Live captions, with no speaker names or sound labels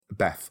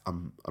Beth,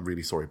 I'm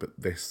really sorry, but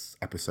this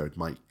episode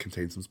might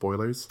contain some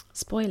spoilers.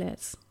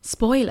 Spoilers.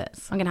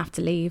 I'm going to have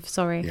to leave,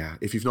 sorry. Yeah,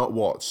 if you've not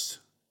watched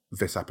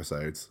this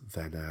episode,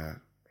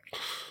 then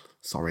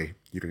sorry,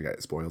 you're going to get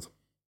it spoiled.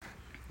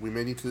 We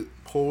may need to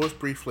pause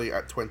briefly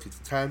at 20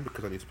 to 10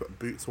 because I need to put a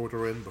boots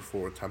order in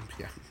before 10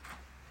 p.m.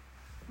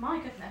 My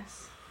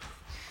goodness.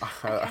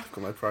 I've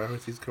got my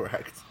priorities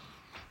correct.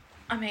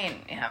 I mean,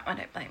 yeah, I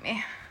don't blame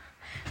you.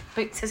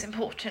 Boots is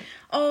important.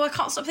 Oh, I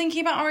can't stop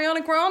thinking about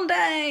Ariana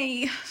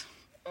Grande.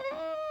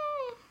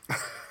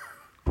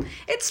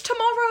 It's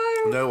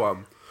tomorrow.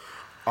 No,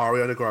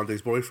 Ariana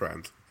Grande's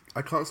boyfriend.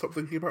 I can't stop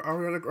thinking about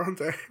Ariana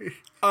Grande.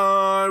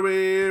 Are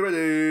we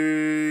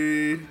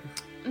ready?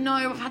 No,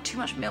 I've had too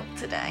much milk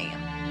today.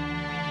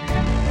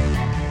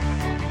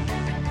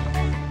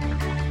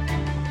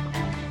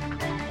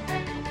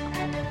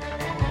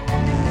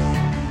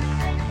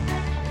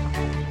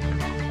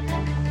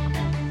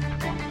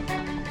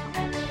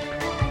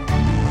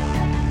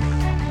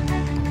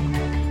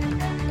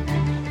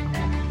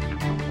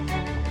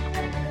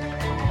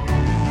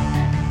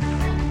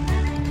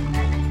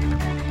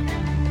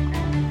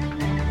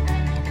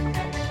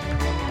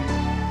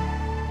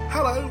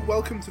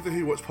 Welcome to the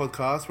Who Watch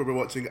podcast, where we're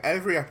watching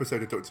every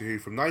episode of Doctor Who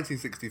from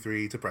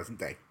 1963 to present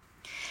day.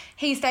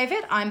 He's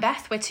David, I'm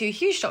Beth, we're two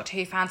huge Doctor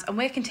Who fans, and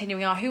we're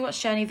continuing our Who Watch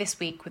journey this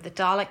week with the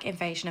Dalek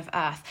invasion of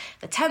Earth,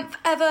 the 10th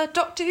ever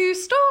Doctor Who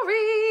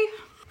story.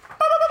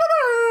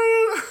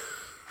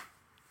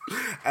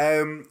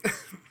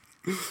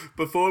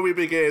 Before we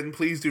begin,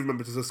 please do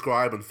remember to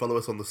subscribe and follow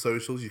us on the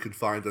socials. You can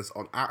find us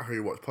on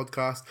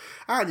 @WhoWatchPodcast,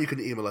 and you can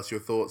email us your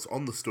thoughts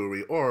on the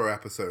story or our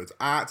episodes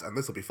and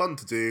this will be fun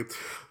to do,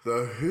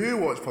 the Who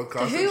Watch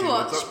Podcast. The Who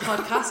Watch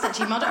Podcast at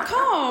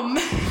gmail.com.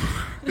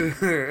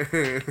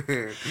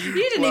 You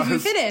didn't even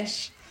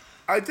finish.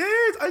 I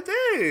did.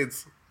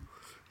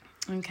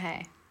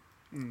 Okay.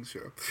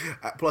 Sure.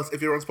 Plus,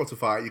 if you're on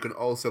Spotify, you can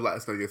also let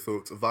us know your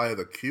thoughts via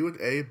the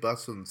Q&A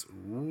buttons.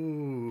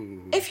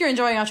 Ooh. If you're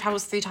enjoying our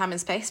travels through time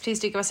and space, please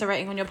do give us a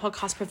rating on your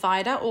podcast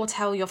provider, or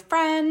tell your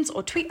friends,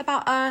 or tweet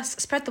about us.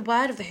 Spread the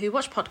word of the Who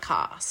Watch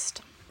podcast.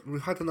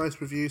 We've had a nice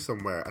review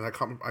somewhere, and I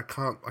can't.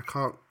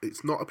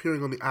 It's not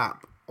appearing on the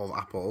app of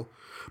Apple,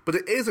 but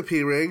it is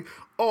appearing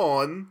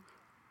on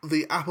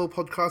the Apple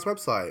Podcast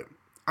website,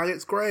 and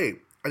it's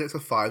great, and it's a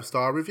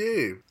 5-star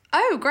review.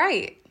 Oh,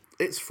 great.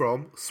 It's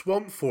from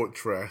Swamp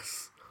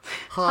Fortress.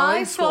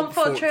 Hi, Swamp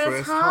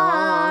Fortress.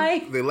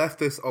 Hi. They left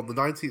this on the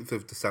 19th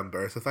of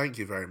December, so thank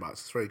you very much.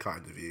 It's very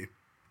kind of you.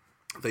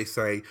 They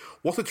say,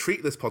 what a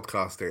treat this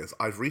podcast is.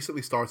 I've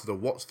recently started a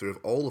watch through of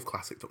all of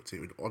classic Doctor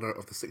Who in honour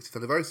of the 60th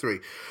anniversary.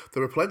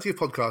 There are plenty of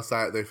podcasts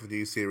out there for the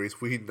new series.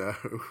 We know.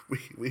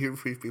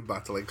 We've been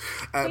battling.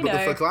 But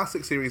for the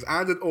classic series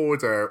and in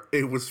order,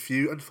 it was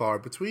few and far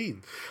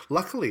between.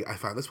 Luckily, I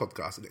found this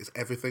podcast and it is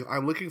everything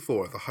I'm looking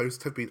for. The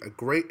hosts have been a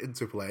great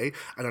interplay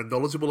and are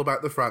knowledgeable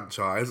about the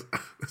franchise.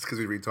 That's because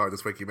we read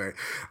TARDIS Wiki, mate.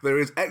 There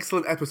is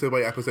excellent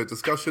episode-by-episode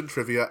discussion,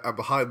 trivia, and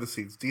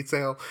behind-the-scenes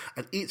detail.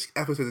 And each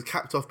episode is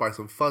capped off by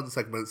some fun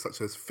segments such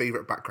as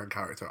favourite background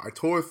character. I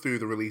tore through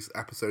the released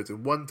episodes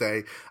in one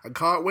day and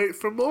can't wait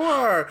for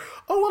more.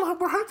 Oh, well,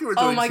 we're happy you're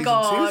enjoying season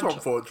 2,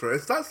 Swamp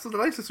Fortress. That's the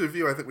nicest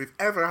review I think we've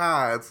ever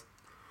had.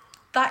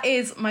 That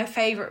is my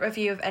favourite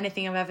review of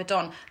anything I've ever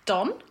done.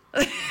 Don.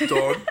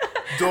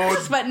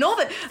 Just went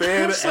northern.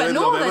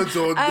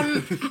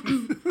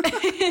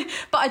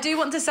 But I do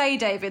want to say,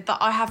 David, that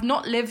I have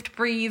not lived,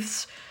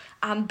 breathed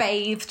and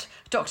bathed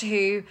Doctor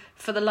Who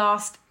for the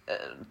last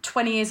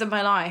 20 years of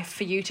my life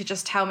for you to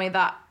just tell me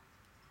that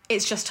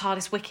it's just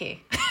TARDIS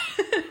Wiki.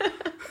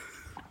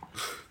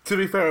 To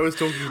be fair, I was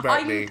talking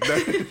about me.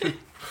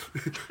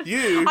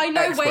 You, I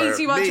know expert, way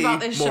too much me, about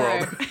this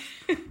moron.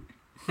 show.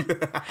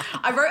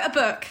 I wrote a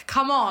book,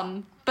 come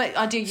on. But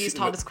I do use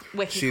TARDIS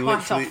Wiki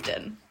quite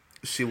often.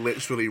 She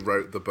literally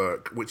wrote the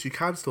book, which you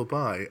can still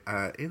buy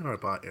in our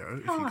bio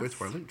if you go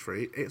to our link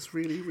tree. It's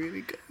really,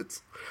 really good.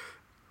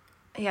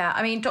 Yeah,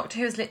 I mean, Doctor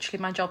Who is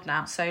literally my job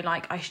now, so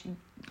like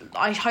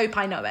I hope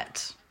I know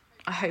it.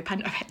 I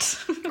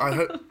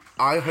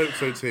hope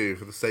so too,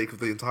 for the sake of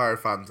the entire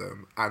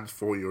fandom and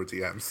for your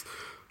DMs.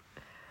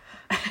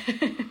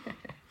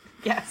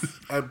 Yes.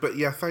 But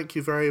yeah, thank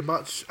you very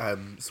much,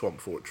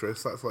 Swamp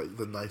Fortress. That's like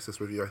the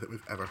nicest review I think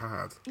we've ever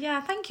had. Yeah,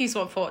 thank you,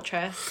 Swamp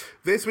Fortress.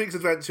 This week's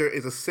adventure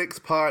is a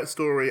 6-part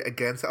story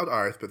again set on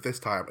Earth, but this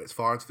time it's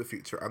far into the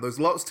future, and there's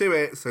lots to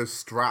it, so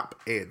strap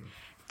in.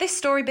 This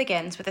story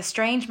begins with a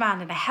strange man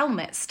in a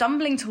helmet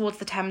stumbling towards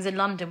the Thames in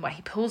London, where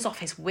he pulls off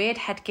his weird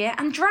headgear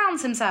and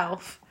drowns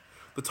himself.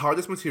 The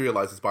TARDIS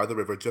materialises by the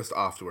river just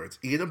afterwards.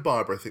 Ian and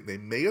Barbara think they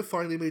may have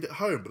finally made it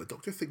home, but the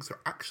Doctor thinks they're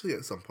actually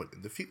at some point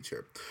in the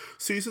future.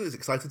 Susan is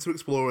excited to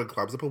explore and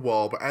climbs up a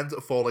wall, but ends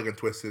up falling and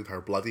twisting her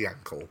bloody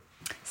ankle.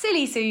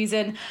 Silly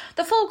Susan.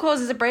 The fall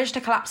causes a bridge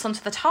to collapse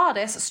onto the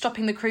TARDIS,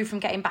 stopping the crew from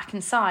getting back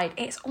inside.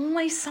 It's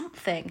always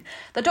something.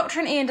 The Doctor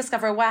and Ian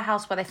discover a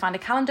warehouse where they find a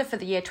calendar for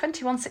the year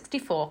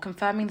 2164,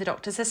 confirming the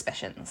Doctor's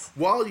suspicions.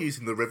 While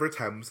using the River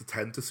Thames to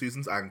tend to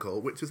Susan's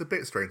ankle, which is a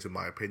bit strange in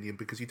my opinion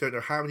because you don't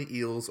know how many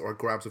eels or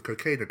grams of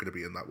cocaine are going to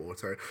be in that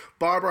water,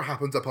 Barbara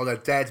happens upon a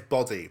dead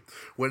body.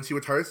 When she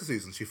returns to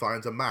Susan, she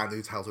finds a man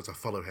who tells her to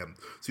follow him.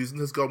 Susan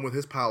has gone with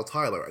his pal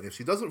Tyler, and if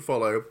she doesn't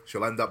follow,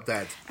 she'll end up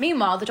dead.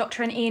 Meanwhile, the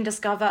Doctor and Ian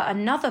discover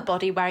another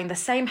body wearing the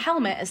same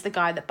helmet as the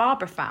guy that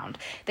Barbara found.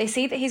 They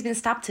see that he's been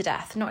stabbed to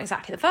death, not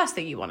exactly the first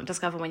thing you want to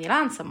discover when you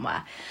land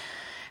somewhere.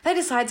 They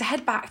decide to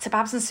head back to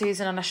Babs and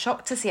Susan and are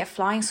shocked to see a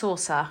flying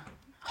saucer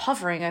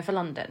hovering over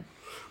London.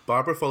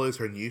 Barbara follows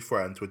her new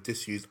friend to a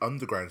disused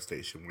underground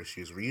station where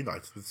she is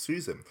reunited with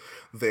Susan.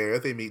 There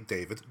they meet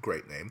David,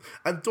 great name,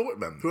 and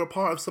Dortmund, who are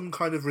part of some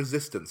kind of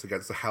resistance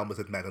against the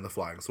helmeted men and the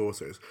flying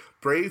saucers.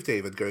 Brave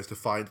David goes to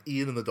find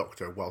Ian and the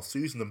Doctor, while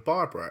Susan and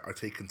Barbara are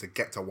taken to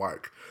get to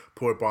work.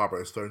 Poor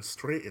Barbara is thrown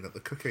straight in at the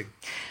cooking.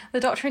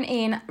 The Doctor and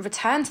Ian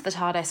return to the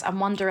TARDIS and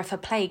wonder if a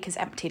plague has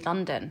emptied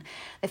London.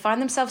 They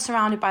find themselves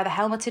surrounded by the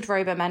helmeted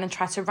Robomen and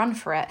try to run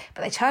for it,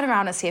 but they turn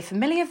around and see a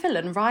familiar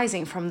villain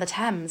rising from the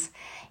Thames.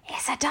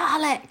 It's a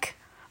Dalek!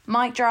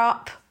 Mic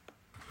drop.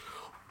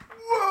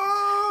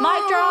 What?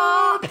 Mic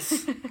drop!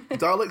 The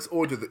Daleks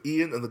order that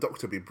Ian and the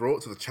Doctor be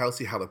brought to the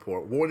Chelsea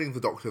heliport, warning the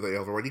Doctor they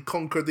have already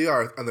conquered the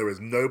Earth and there is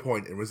no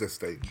point in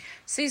resisting.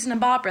 Susan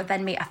and Barbara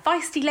then meet a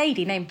feisty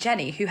lady named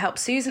Jenny who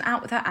helps Susan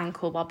out with her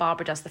ankle while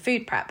Barbara does the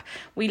food prep.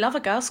 We love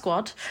a girl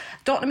squad.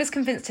 Dortmund is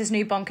convinced his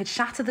new bomb could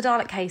shatter the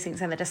Dalek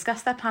casings and they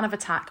discuss their plan of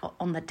attack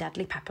on the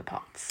deadly pepper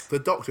pots. The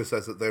Doctor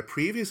says that their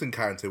previous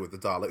encounter with the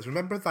Daleks,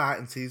 remember that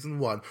in season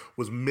 1,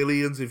 was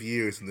millions of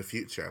years in the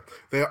future.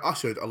 They are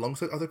ushered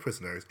alongside other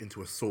prisoners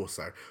into a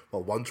saucer,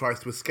 while one tries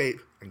to escape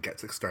and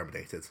gets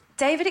exterminated.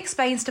 David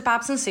explains to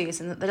Babs and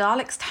Susan that the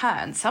Daleks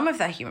turn some of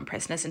their human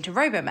prisoners into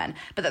Robomen,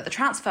 but that the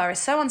transfer is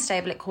so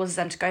unstable it causes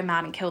them to go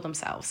mad and kill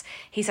themselves.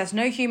 He says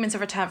no humans are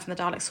returned from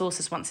the Dalek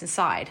saucers once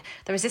inside.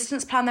 The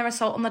Resistance plan their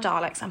assault on the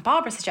Daleks, and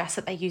Barbara suggests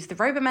that they use the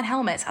Robomen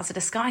helmets as a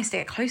disguise to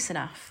get close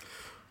enough.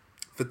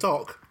 The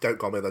Doc, don't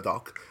call me the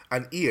Doc,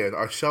 and Ian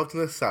are shoved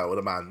in a cell with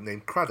a man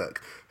named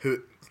Craddock,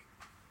 who...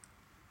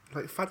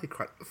 Fanny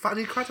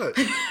Craddock.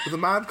 With a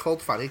man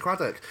called Fanny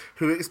Craddock,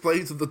 who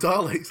explains that the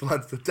Daleks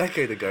landed a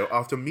decade ago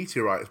after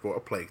meteorites brought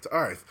a plague to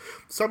Earth.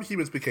 Some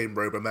humans became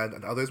Robomen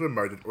and others were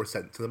murdered or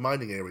sent to the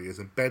mining areas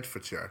in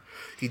Bedfordshire.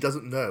 He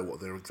doesn't know what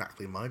they're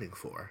exactly mining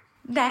for.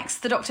 Next,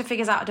 the Doctor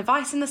figures out a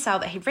device in the cell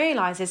that he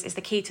realises is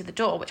the key to the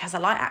door, which has a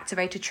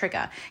light-activated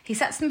trigger. He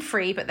sets them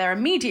free, but they're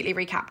immediately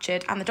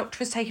recaptured, and the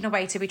Doctor is taken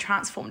away to be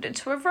transformed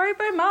into a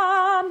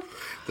Roboman.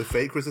 The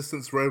fake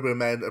Resistance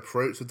Robomen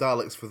approach the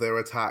Daleks for their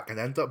attack and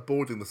end up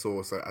boarding the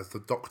saucer as the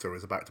Doctor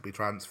is about to be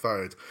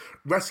transferred,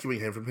 rescuing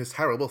him from his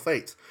terrible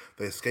fate.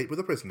 They escape with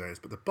the prisoners,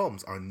 but the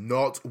bombs are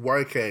not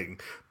working.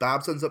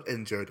 Babs ends up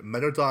injured,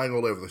 men are dying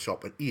all over the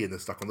shop, and Ian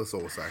is stuck on the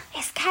saucer.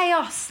 It's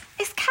chaos!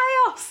 It's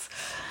chaos!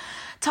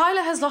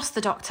 Tyler has lost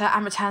the Doctor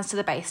and returns to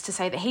the base to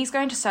say that he's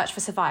going to search for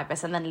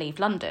survivors and then leave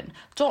London.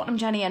 Dortmund,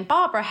 Jenny and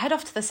Barbara head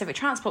off to the Civic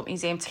Transport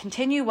Museum to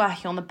continue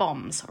working on the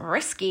bombs.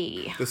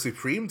 Risky. The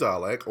Supreme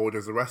Dalek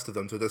orders the rest of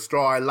them to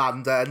destroy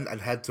London and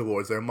head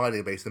towards their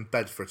mining base in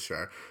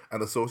Bedfordshire, and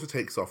the saucer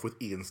takes off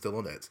with Ian still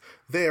on it.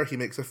 There he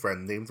makes a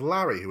friend named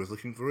Larry who is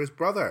looking for his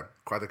brother.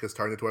 Craddock is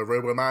turned into a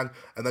Roboman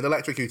and then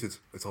electrocuted.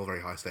 It's all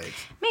very high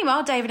stakes.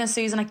 Meanwhile, David and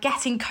Susan are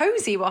getting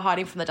cosy while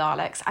hiding from the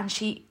Daleks, and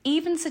she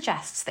even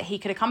suggests that he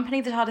could accompany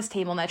the TARDIS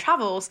team on their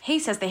travels. He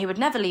says that he would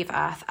never leave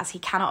Earth as he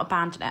cannot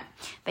abandon it.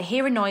 They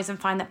hear a noise and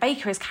find that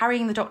Baker is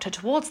carrying the Doctor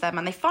towards them,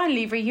 and they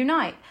finally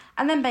reunite.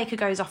 And then Baker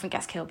goes off and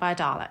gets killed by a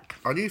Dalek.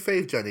 Our new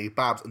fave Jenny,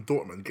 Babs and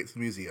Dortmund get to the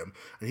museum,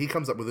 and he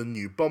comes up with a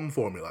new bomb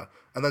formula,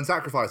 and then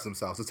sacrifices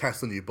themselves to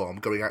test the new bomb,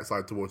 going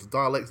outside towards the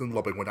Daleks and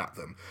lobbing one at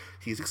them.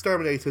 He's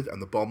exterminated,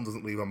 and the bomb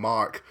doesn't leave a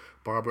mark.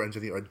 Barbara and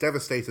Jenny are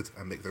devastated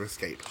and make their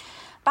escape.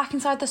 Back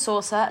inside the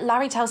saucer,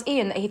 Larry tells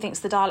Ian that he thinks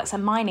the Daleks are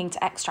mining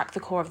to extract the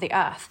core of the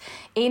Earth.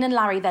 Ian and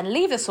Larry then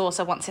leave the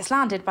saucer once it's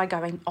landed by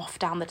going off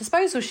down the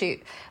disposal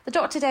chute. The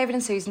Doctor, David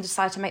and Susan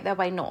decide to make their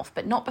way north,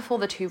 but not before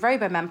the two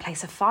Robomen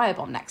place a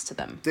firebomb next to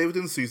them. David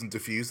and Susan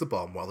defuse the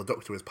bomb while the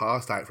Doctor is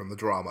passed out from the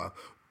drama.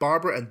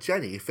 Barbara and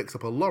Jenny fix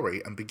up a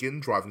lorry and begin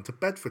driving to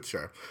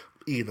Bedfordshire.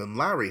 Ian and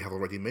Larry have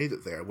already made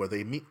it there, where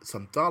they meet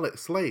some Dalek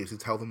slaves who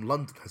tell them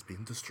London has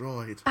been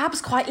destroyed.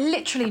 Babs quite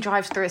literally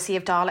drives through a sea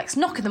of Daleks,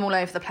 knocking them all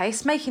over the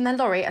place, making their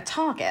lorry a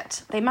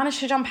target. They manage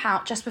to jump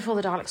out just before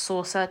the Dalek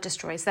saucer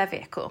destroys their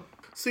vehicle.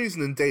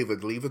 Susan and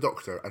David leave the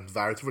Doctor and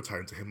vow to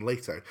return to him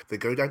later. They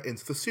go down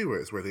into the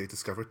sewers where they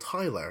discover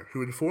Tyler,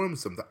 who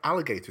informs them that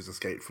alligators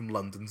escaped from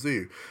London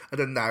Zoo and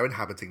are now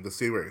inhabiting the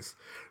sewers.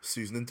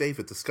 Susan and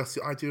David discuss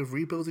the idea of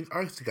rebuilding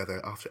Earth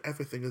together after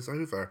everything is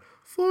over.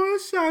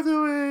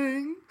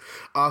 Foreshadowing.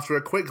 After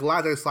a quick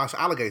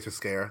ladder/alligator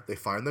scare, they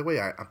find their way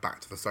out and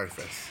back to the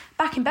surface.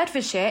 Back in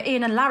Bedfordshire,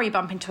 Ian and Larry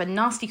bump into a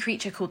nasty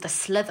creature called the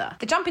Slither.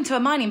 They jump into a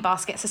mining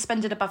basket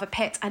suspended above a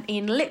pit, and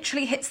Ian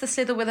literally hits the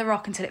Slither with a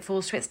rock until it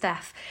falls to its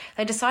death.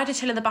 They decide to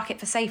chill in the bucket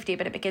for safety,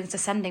 but it begins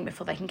descending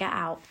before they can get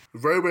out.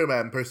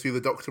 Robo-men pursue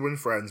the Doctor and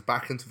friends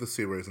back into the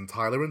sewers, and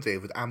Tyler and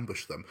David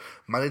ambush them,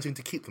 managing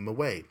to keep them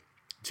away.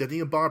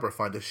 Jenny and Barbara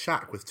find a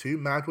shack with 2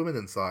 mad women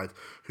inside,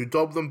 who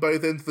dob them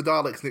both into the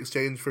Daleks in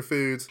exchange for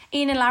food.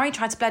 Ian and Larry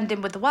try to blend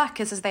in with the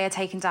workers as they are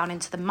taken down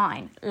into the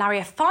mine.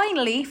 Larry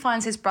finally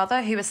finds his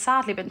brother, who has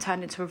sadly been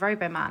turned into a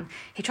Robo-man.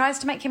 He tries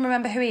to make him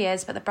remember who he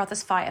is, but the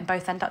brothers fight and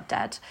both end up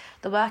dead.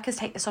 The workers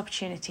take this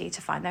opportunity to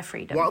find their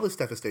freedom. While this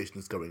devastation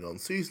is going on,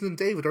 Susan and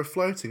David are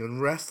flirting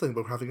and wrestling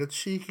while having a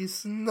cheeky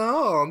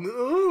snog.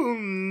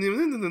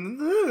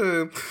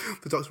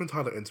 The Doctor and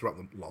Tyler interrupt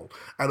them, lol,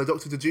 and the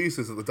Doctor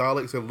deduces that the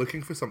Daleks are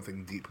looking for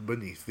something deep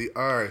beneath the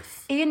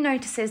earth. Ian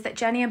notices that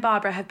Jenny and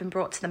Barbara have been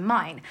brought to the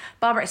mine.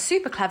 Barbara is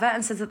super clever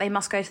and says that they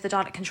must go to the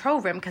Dalek control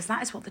room because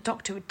that is what the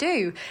Doctor would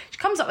do. She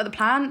comes up with a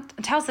plan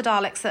and tells the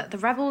Daleks that the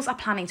rebels are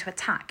planning to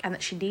attack and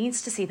that she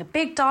needs to see the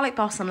big Dalek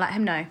boss and let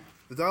him know.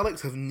 The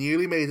Daleks have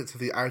nearly made it to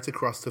the outer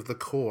crust of the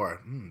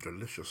core.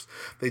 Delicious.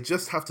 They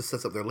just have to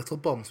set up their little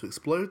bomb to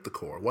explode the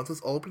core. Once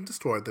it's all been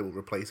destroyed, they will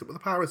replace it with a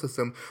power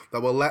system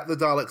that will let the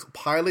Daleks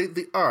pilot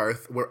the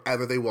Earth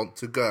wherever they want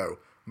to go.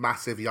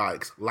 Massive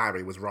yikes.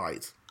 Larry was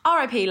right.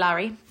 R.I.P.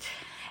 Larry.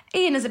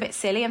 Ian is a bit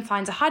silly and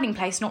finds a hiding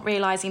place, not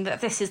realising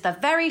that this is the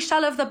very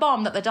shell of the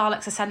bomb that the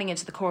Daleks are sending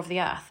into the core of the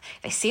Earth.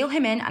 They seal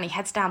him in and he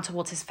heads down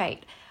towards his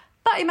fate.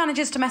 But he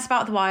manages to mess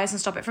about with the wires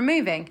and stop it from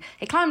moving.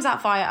 He climbs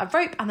out via a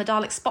rope and the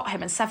Daleks spot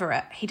him and sever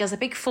it. He does a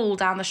big fall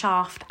down the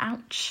shaft.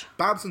 Ouch.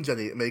 Babs and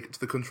Jenny make it to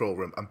the control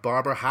room and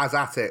Barbara has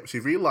at it. She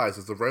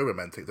realises the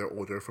Robo-men take their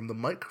order from the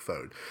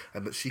microphone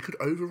and that she could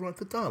override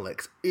the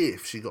Daleks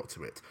if she got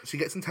to it. She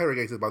gets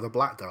interrogated by the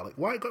Black Dalek,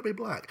 why it got to be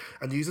black,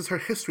 and uses her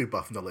history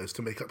buff knowledge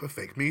to make up a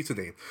fake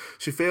mutiny.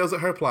 She fails at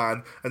her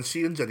plan and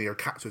she and Jenny are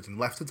captured and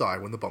left to die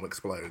when the bomb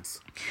explodes.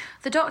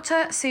 The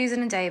Doctor,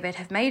 Susan and David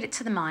have made it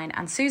to the mine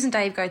and Susan and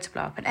Dave go to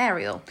blow up an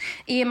aerial.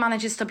 Ian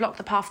manages to block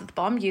the path of the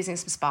bomb using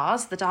some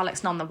spars, the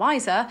Daleks none the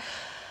wiser.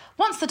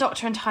 Once the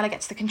Doctor and Tyler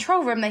get to the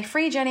control room, they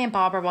free Jenny and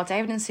Barbara while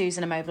David and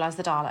Susan immobilise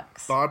the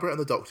Daleks. Barbara and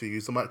the Doctor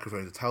use the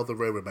microphone to tell the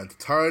Robo-men to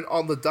turn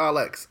on the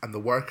Daleks, and the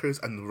workers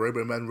and the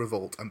Robo-men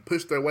revolt and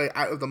push their way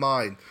out of the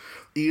mine.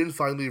 Ian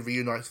finally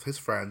reunites with his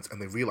friends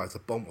and they realise the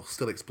bomb will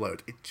still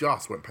explode. It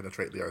just won't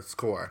penetrate the Earth's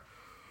core.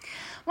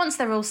 Once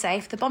they're all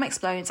safe, the bomb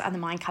explodes and the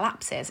mine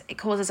collapses. It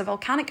causes a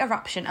volcanic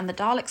eruption and the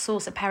Dalek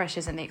saucer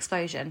perishes in the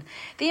explosion.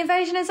 The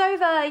invasion is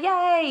over!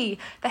 Yay!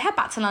 They head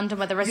back to London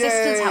where the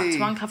Resistance help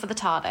to uncover the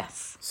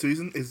TARDIS.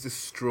 Susan is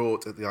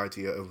distraught at the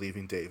idea of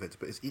leaving David,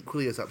 but is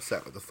equally as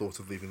upset at the thought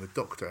of leaving the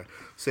Doctor,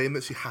 saying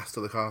that she has to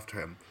look after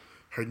him.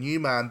 Her new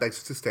man begs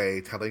her to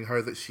stay, telling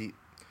her that he is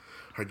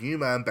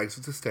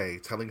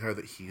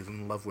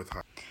in love with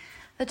her.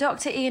 The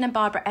Doctor, Ian and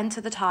Barbara enter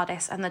the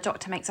TARDIS and the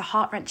Doctor makes a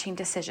heart-wrenching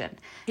decision.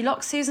 He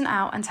locks Susan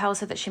out and tells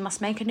her that she must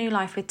make a new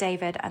life with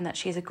David and that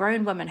she is a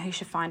grown woman who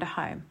should find a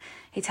home.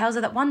 He tells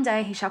her that one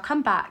day he shall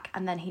come back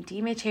and then he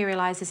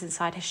dematerialises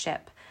inside his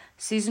ship.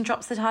 Susan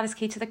drops the TARDIS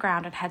key to the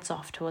ground and heads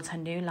off towards her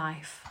new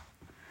life.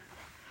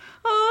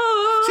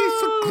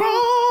 She's a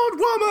grown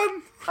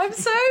woman! I'm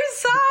so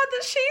sad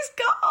that she's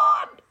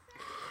gone!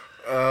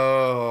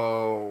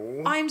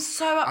 Oh. I'm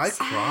so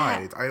upset. I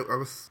cried.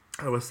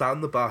 I was sat on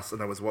the bus and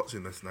I was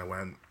watching this and I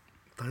went,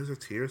 those are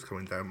tears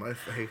coming down my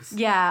face.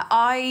 Yeah,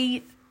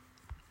 I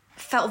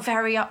felt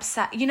very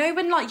upset. You know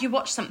when like you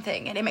watch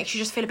something and it makes you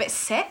just feel a bit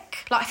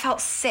sick? Like I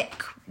felt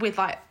sick with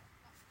like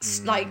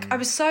I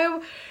was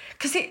so...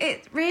 Because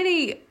it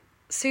really...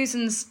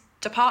 Susan's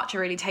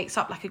departure really takes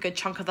up like a good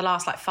chunk of the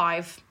last like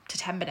 5 to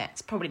 10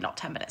 minutes. Probably not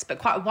 10 minutes, but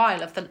quite a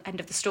while of the end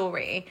of the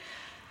story.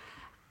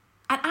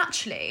 And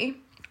actually,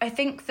 I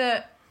think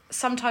that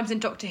sometimes in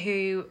Doctor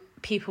Who...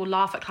 people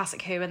laugh at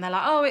classic Who and they're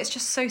like, oh, it's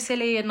just so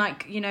silly and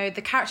like, you know,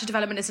 the character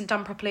development isn't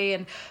done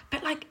properly,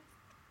 but like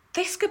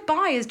this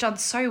goodbye is done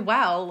so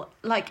well.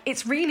 Like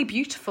it's really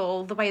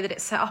beautiful the way that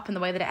it's set up and the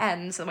way that it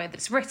ends, the way that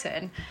it's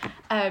written,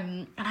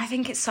 and I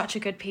think it's such a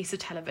good piece of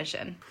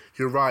television.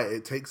 You're right,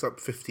 it takes up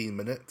 15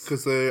 minutes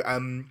because the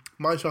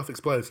mine shaft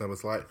explodes and I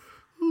was like,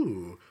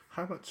 ooh,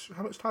 how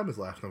much time is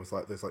left? And I was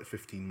like, there's like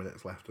 15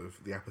 minutes left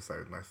of the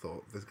episode, and I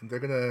thought they're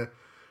gonna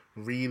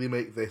really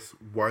make this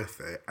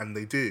worth it, and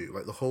they do.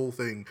 Like the whole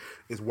thing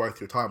is worth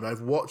your time. And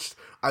I've watched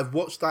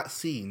that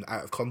scene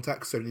out of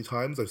context so many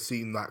times. I've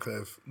seen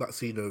that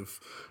scene of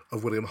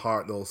William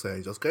Hartnell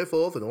saying, just go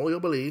forth in all your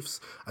beliefs,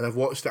 and I've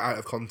watched it out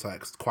of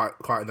context quite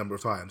a number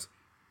of times.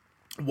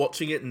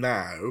 Watching it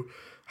now,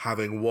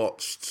 having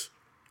watched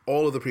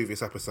all of the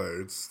previous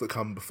episodes that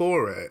come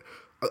before it,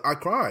 I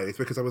cried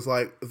because I was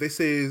like, this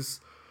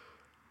is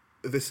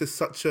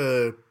such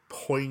a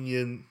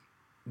poignant,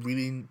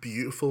 really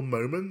beautiful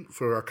moment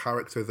for a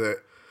character that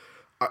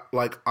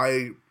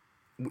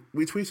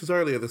we tweeted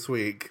earlier this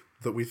week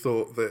that we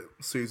thought that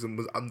Susan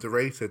was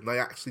underrated, and I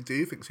actually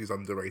do think she's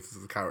underrated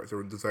as a character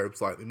and deserves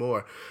slightly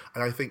more.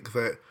 And I think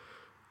that,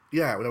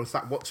 yeah, when I was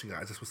sat watching it,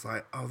 I just was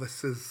like, oh,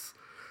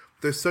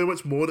 there's so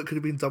much more that could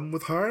have been done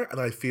with her, and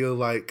I feel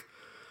like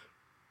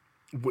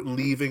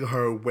leaving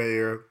her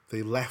where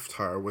they left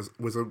her was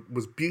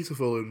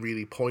beautiful and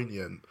really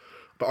poignant.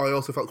 But I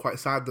also felt quite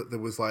sad that there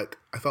was like,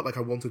 I felt like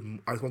I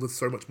wanted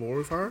so much more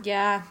of her.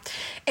 Yeah,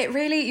 it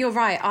really, you're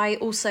right. I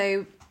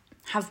also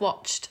have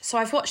watched, so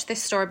I've watched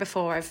this story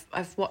before.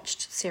 I've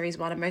watched series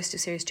 1 and most of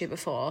series 2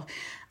 before,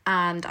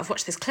 and I've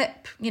watched this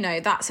clip. You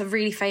know, that's a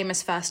really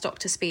famous First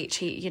Doctor speech.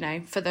 He, you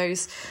know, for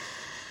those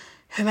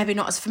who may be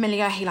not as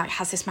familiar, he like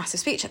has this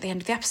massive speech at the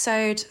end of the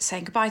episode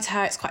saying goodbye to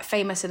her. It's quite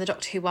famous in the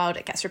Doctor Who world.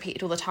 It gets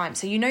repeated all the time.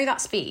 So you know that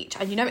speech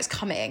and you know it's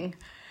coming,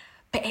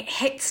 but it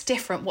hits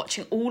different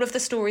watching all of the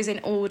stories in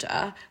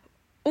order.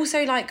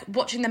 Also, like,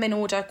 watching them in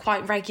order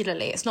quite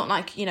regularly. It's not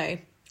like, you know,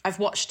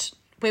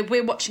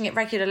 we're watching it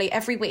regularly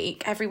every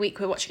week. Every week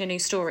we're watching a new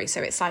story.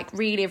 So it's like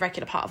really a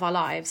regular part of our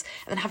lives.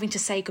 And then having to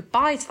say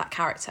goodbye to that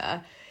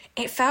character,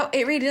 it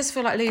really does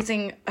feel like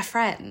losing a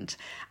friend.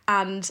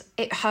 And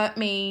it hurt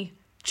me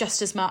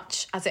just as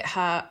much as it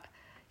hurt,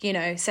 you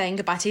know, saying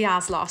goodbye to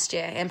Yaz last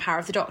year in Power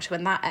of the Doctor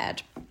when that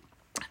aired.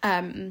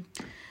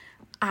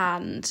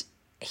 And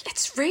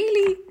it's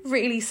really,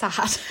 really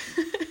sad.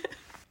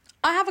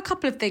 I have a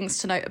couple of things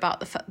to note about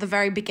the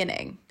very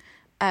beginning.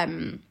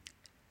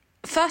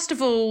 First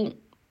of all,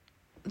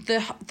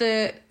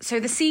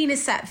 the scene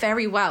is set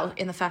very well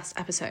in the first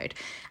episode,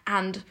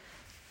 and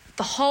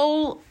the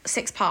whole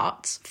 6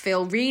 parts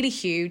feel really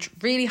huge,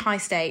 really high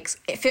stakes.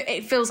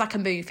 It feels like a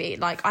movie.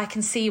 Like, I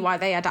can see why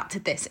they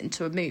adapted this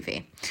into a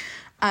movie.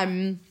 At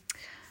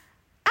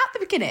the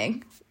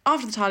beginning,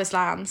 after the TARDIS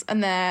lands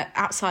and they're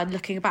outside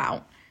looking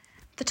about,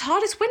 the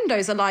TARDIS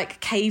windows are like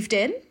caved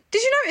in.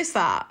 Did you notice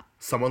that?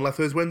 Someone left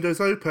those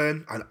windows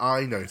open, and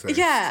I noticed.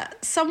 Yeah,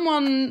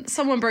 someone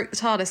broke the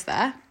TARDIS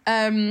there.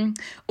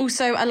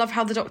 Also, I love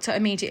how the Doctor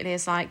immediately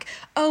is like,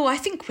 oh, I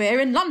think we're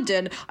in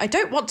London. I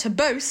don't want to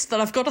boast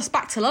that I've got us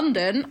back to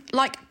London.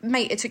 Like,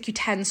 mate, it took you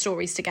 10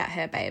 stories to get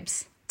here,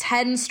 babes.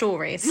 10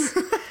 stories.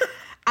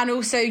 And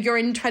also, you're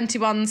in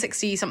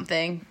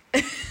 2160-something.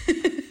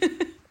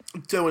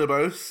 Don't want to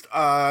boast,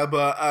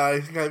 but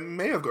I think I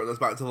may have gotten us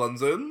back to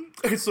London.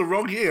 It's the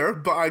wrong year,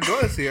 but I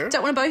got us here.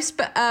 Don't want to boast,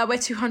 but we're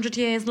 200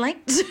 years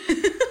late.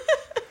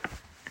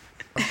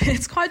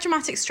 It's quite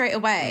dramatic straight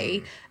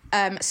away.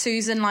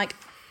 Susan, like,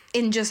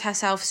 injures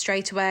herself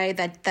straight away.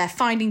 They're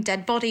finding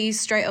dead bodies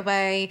straight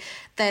away.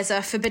 There's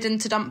a forbidden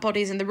to dump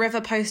bodies in the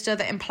river poster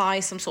that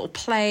implies some sort of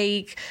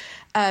plague.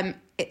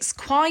 It's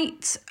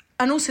quite...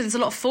 And also there's a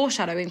lot of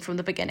foreshadowing from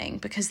the beginning,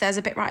 because there's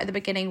a bit right at the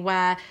beginning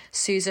where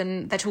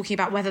they're talking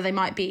about whether they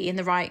might be in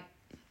the right,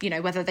 you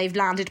know, whether they've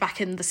landed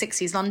back in the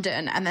 60s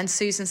London. And then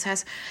Susan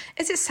says,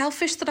 is it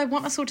selfish that I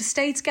want us all to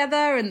stay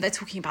together? And they're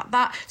talking about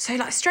that. So,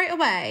 like, straight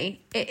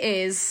away, it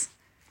is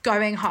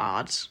going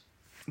hard.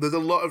 There's a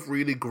lot of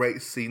really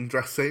great scene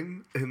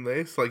dressing in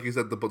this. Like you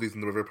said, the bodies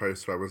in the river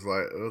poster, I was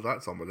like, oh,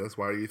 that's ominous.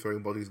 Why are you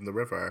throwing bodies in the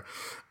river?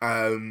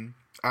 And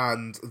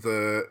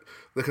the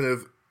kind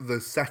of the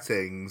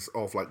settings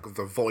of, like,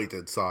 the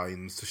voided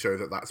signs to show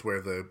that that's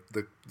where the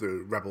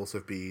rebels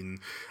have been,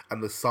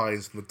 and the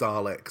signs from the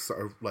Daleks that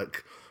are,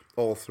 like,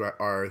 all throughout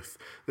Earth.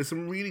 There's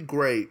some really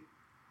great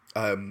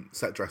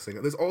set dressing.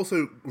 And there's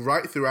also,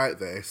 right throughout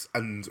this,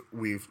 and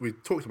we've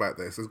talked about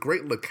this, there's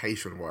great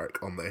location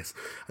work on this,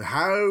 and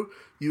how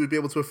you would be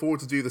able to afford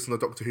to do this on a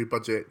Doctor Who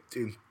budget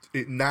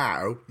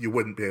now, you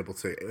wouldn't be able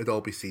to. It would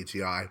all be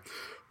CGI.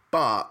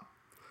 But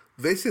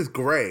this is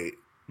great.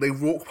 They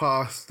walk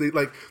past, they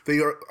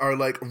are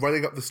like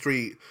running up the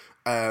street,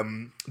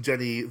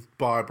 Jenny,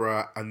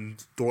 Barbara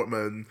and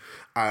Dortmund,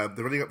 they're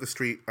running up the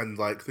street and,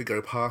 like, they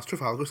go past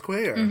Trafalgar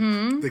Square.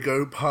 Mm-hmm. They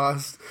go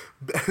past,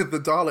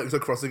 the Daleks are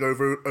crossing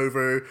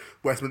over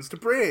Westminster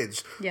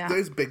Bridge. Yeah.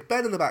 There's Big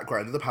Ben in the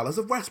background in the Palace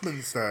of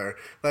Westminster.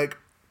 Like,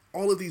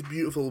 all of these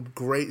beautiful,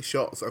 great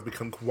shots that have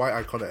become quite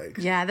iconic.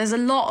 Yeah, there's a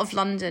lot of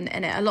London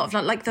in it. A lot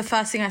of, like, the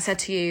first thing I said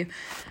to you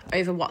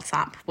over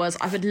WhatsApp was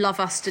I would love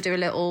us to do a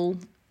little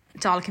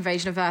Dalek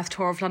Invasion of Earth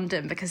tour of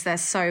London, because there's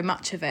so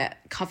much of it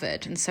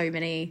covered and so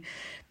many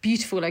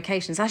beautiful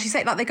locations. As you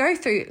say, like, they go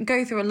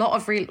through a lot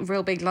of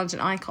real big London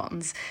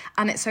icons,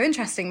 and it's so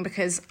interesting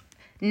because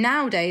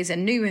nowadays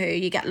in New Who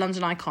you get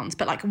London icons,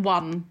 but like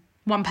one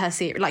per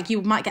series. Like,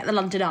 you might get the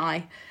London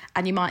Eye,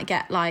 and you might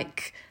get,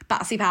 like,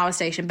 Battersea Power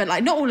Station, but,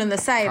 like, not all in the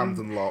same.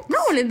 Camden Locks.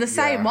 Not all in the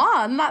same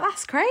one. Like,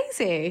 that's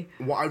crazy.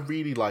 What I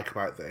really like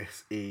about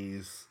this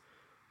is,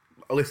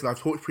 listen, I've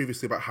talked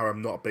previously about how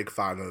I'm not a big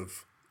fan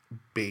of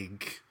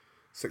big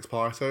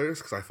 6-parters,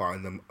 because I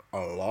find them a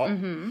lot.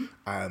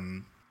 Mm-hmm.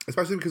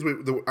 Especially because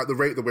at the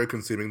rate that we're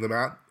consuming them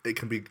at, it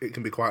can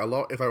be quite a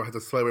lot. If I had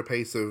a slower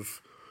pace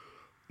of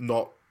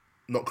not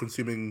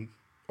consuming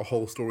a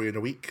whole story in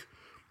a week,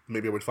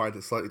 maybe I would find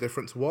it slightly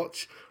different to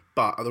watch.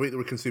 But at the rate that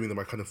we're consuming them,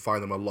 I kind of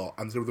find them a lot.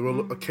 And there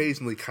were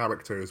occasionally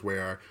characters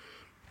where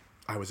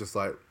I was just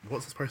like,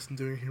 what's this person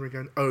doing here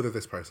again? Oh, they're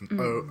this person.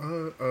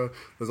 Mm.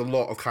 There's a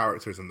lot of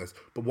characters in this.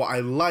 But what I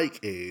like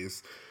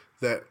is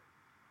that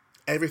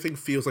everything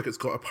feels like it's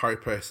got a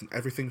purpose, and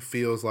everything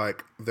feels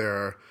like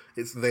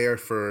it's there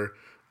for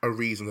a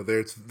reason. That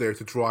they're there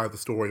to drive the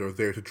story, or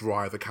there to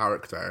drive the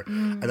character.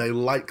 And I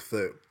like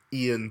that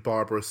Ian,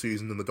 Barbara,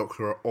 Susan, and the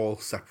Doctor are all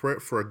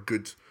separate for a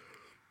good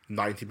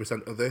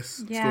 90% of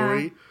this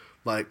story.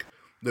 Like,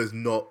 there's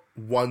not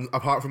one,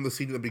 apart from the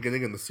scene at the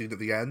beginning and the scene at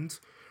the end.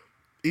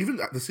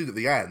 Even at the scene at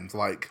the end,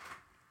 like,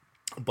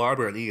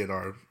 Barbara and Ian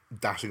are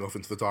dashing off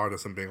into the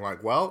darkness and being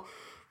like, well,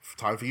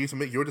 time for you to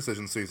make your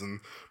decision, Susan.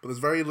 But there's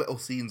very little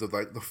scenes of,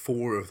 like, the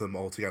four of them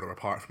all together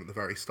apart from at the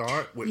very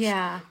start, which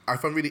I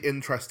found really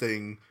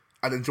interesting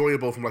and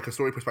enjoyable from, like, a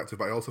story perspective,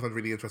 but I also found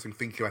really interesting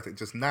thinking about it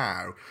just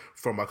now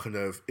from a kind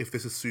of, if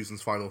this is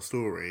Susan's final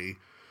story,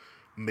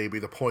 maybe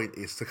the point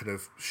is to kind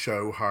of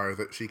show her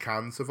that she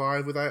can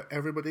survive without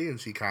everybody and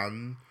she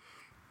can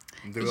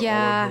do it all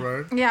on her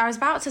own. Yeah, I was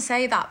about to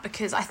say that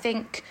because I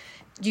think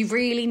you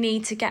really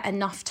need to get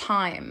enough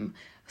time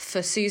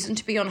for Susan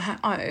to be on her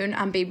own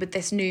and be with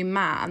this new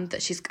man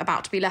that she's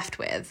about to be left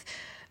with,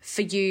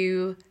 for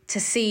you to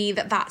see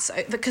that's...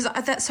 Because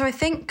so I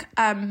think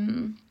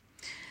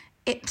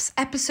it's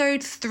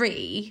episode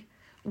 3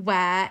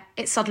 where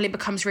it suddenly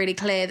becomes really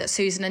clear that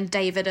Susan and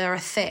David are a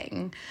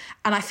thing,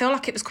 and I feel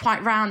like it was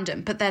quite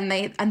random. But then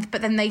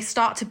they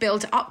start to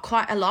build it up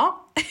quite a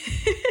lot.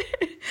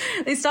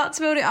 They start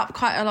to build it up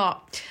quite a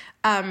lot,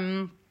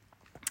 and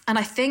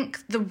I think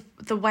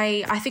the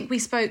way I think we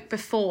spoke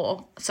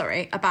before,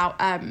 about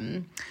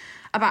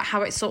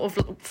how it sort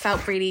of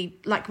felt really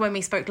like when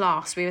we spoke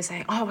last. We were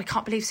saying, "Oh, we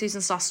can't believe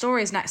Susan's last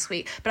story is next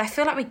week," but I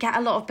feel like we get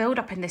a lot of build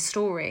up in this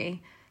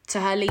story to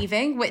her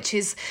leaving, which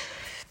is.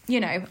 You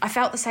know, I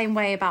felt the same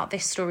way about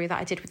this story that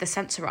I did with the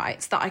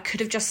Censorites, that I could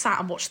have just sat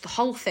and watched the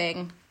whole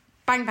thing,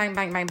 bang, bang,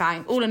 bang, bang,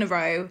 bang, all in a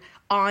row.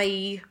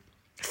 I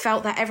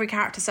felt that every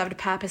character served a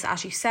purpose,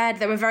 as you said.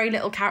 There were very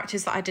little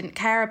characters that I didn't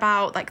care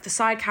about. Like, the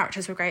side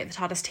characters were great, the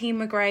TARDIS team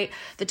were great.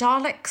 The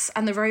Daleks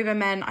and the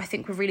Robomen, I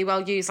think, were really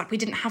well used. Like, we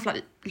didn't have,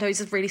 like, loads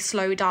of really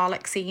slow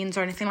Dalek scenes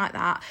or anything like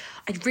that.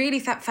 I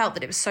really felt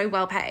that it was so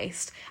well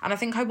paced. And I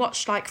think I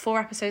watched, like, 4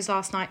 episodes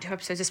last night, 2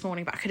 episodes this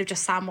morning, but I could have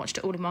just sat and watched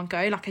it all in one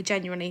go. Like, I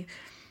genuinely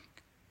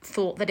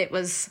thought that it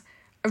was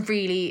a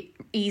really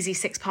easy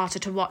 6-parter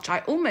to watch. I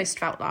almost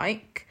felt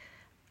like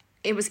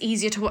it was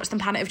easier to watch than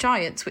Planet of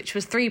Giants, which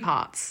was 3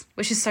 parts,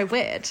 which is so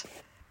weird.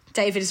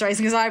 David is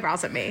raising his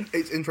eyebrows at me.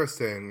 It's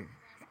interesting.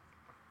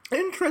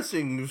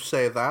 Interesting you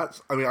say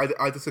that. I mean,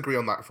 I disagree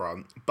on that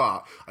front,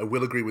 but I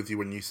will agree with you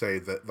when you say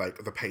that,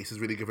 like, the pace is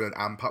really given an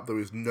amp up.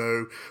 There's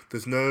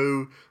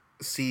no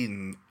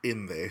scene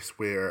in this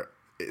where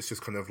it's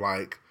just kind of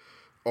like,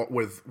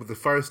 with the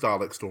first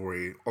Dalek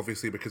story,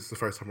 obviously because it's the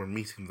first time we're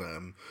meeting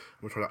them,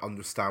 we're trying to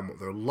understand what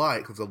they're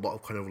like. There's a lot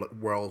of kind of like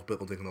world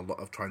building and a lot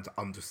of trying to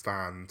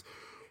understand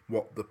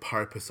what the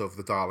purpose of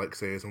the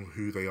Daleks is and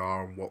who they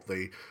are and what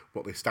they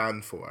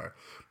stand for.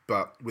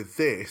 But with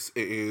this,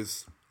 it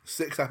is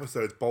 6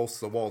 episodes, balls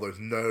to the wall.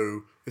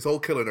 It's all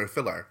killer, no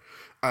filler,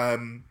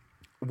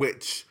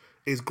 which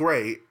is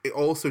great. It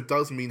also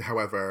does mean,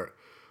 however,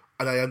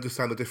 and I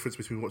understand the difference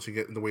between watching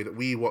it in the way that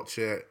we watch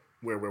it,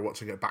 where we're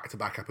watching it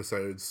back-to-back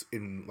episodes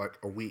in, like,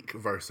 a week,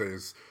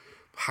 versus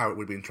how it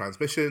would be in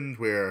transmission,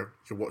 where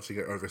you're watching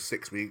it over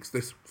 6 weeks.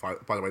 This,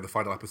 by the way, the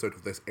final episode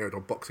of this aired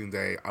on Boxing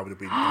Day. I would have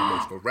been an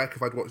emotional wreck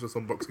if I'd watched this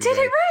on Boxing Day. Did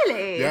it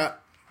really? Yeah.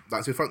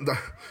 That's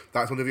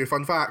one of your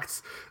fun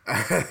facts.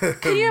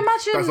 Can you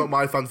imagine? That's not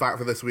my fun fact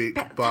for this week,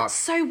 but that's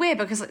so weird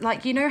because,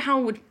 like, you know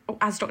how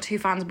as Doctor Who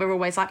fans we're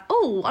always like,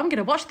 oh, I'm going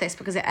to watch this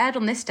because it aired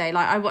on this day.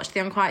 Like, I watched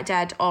The Unquiet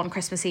Dead on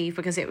Christmas Eve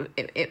because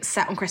it's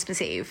set on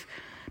Christmas Eve.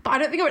 But I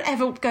don't think I would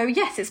ever go,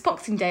 yes, it's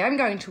Boxing Day, I'm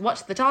going to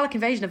watch The Dalek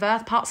Invasion of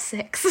Earth Part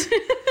 6.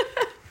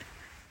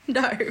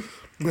 No.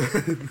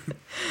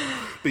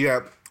 But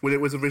yeah, when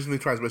it was originally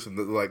transmission,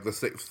 like, the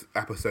 6th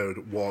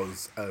episode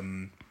was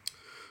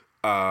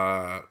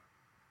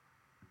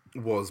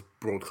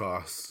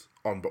broadcast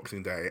on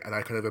Boxing Day, and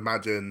I kind of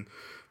imagine,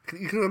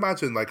 you can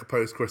imagine, like, a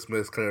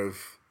post-Christmas kind of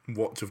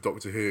watch of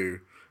Doctor Who,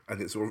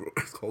 and it's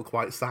all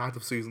quite sad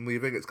of Susan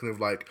leaving. It's kind of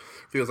like,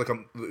 feels like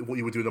what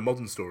you would do in a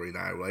modern story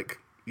now, like,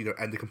 you know,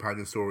 end a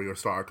companion story or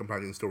start a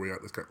companion story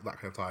at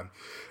that kind of time.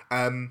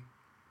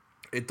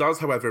 It does,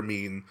 however,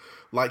 mean,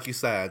 like you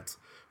said,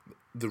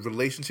 the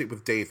relationship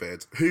with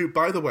David, who,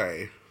 by the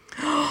way...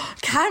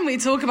 Can we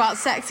talk about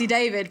sexy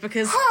David?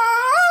 Because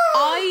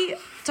I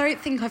don't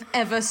think I've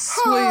ever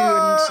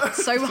swooned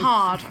so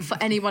hard for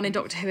anyone in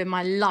Doctor Who in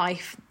my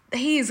life.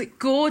 He is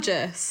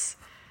gorgeous.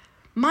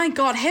 My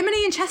God, him and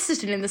Ian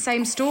Chesterton in the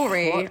same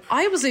story. What?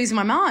 I was losing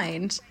my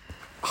mind.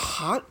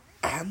 Hot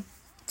and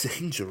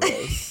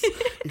dangerous.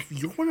 If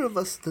you're one of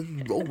us,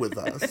 then roll with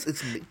us.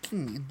 It's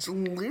making me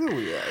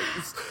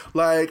delirious.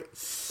 Like,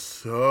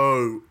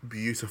 so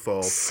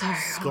beautiful. So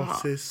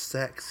Scottish, hot.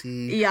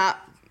 Sexy. Yeah,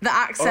 the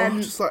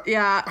accent. Just like,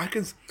 yeah.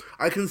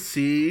 I can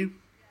see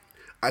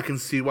I can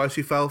see why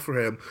she fell for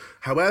him.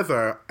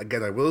 However,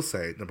 again, I will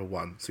say, number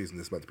one, Susan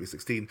is meant to be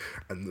 16,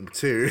 and number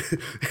two,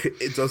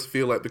 it does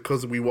feel like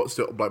because we watched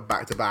it like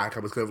back to back, I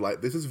was kind of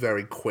like, this is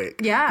very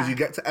quick. Yeah. Because you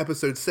get to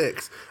episode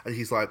 6, and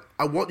he's like,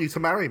 I want you to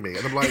marry me.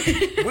 And I'm like,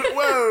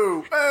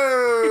 whoa,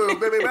 whoa,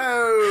 baby,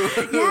 whoa.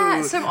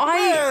 Yeah, so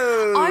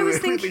I was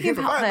We've been thinking here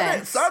for about 5 minutes,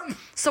 this. son.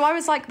 So I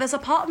was like, there's a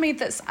part of me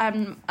that's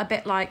a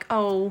bit like,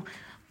 oh,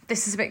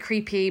 this is a bit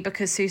creepy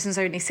because Susan's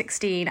only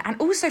 16. And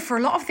also for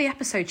a lot of the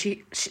episode,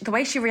 she the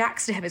way she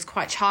reacts to him is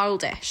quite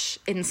childish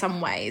in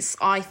some ways,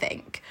 I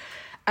think.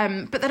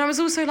 But then I was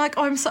also like,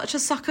 oh, I'm such a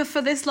sucker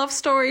for this love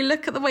story.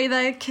 Look at the way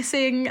they're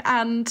kissing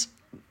and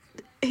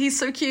he's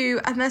so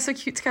cute and they're so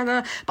cute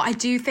together. But I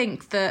do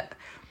think that,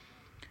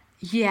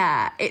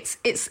 yeah, it's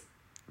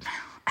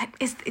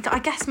I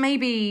guess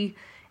maybe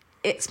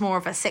it's more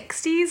of a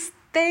 60s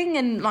thing,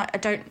 and like I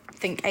don't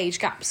think age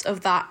gaps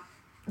of that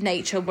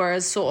nature were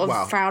as sort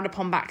of frowned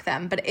upon back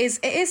then, but it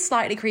is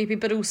slightly creepy,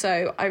 but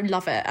also I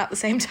love it at the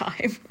same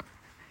time.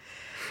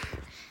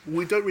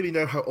 We don't really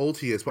know how old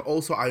he is, but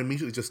also I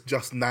immediately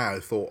just now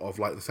thought of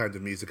like The Sound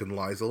of Music and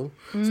Liesl.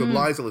 So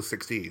Liesl is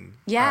 16.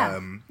 Yeah.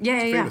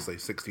 Famously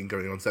 16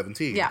 going on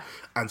 17. Yeah.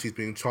 And she's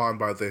being charmed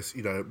by this,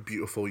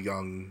 beautiful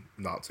young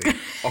Nazi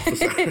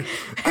officer.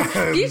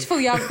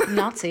 Beautiful young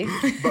Nazi.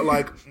 But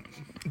like,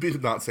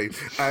 beautiful Nazi.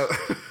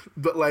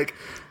 But like,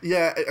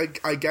 yeah,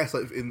 I guess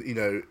like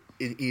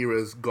in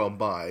eras gone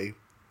by,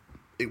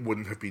 it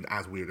wouldn't have been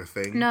as weird a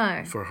thing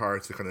for her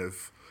to kind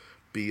of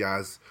be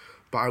as...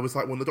 But I was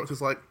like, when the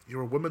doctor's like,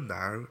 you're a woman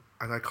now,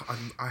 and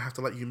I have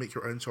to let you make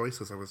your own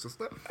choices, I was just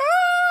like,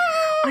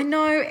 I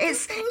know,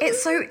 it's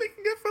so... Making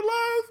it for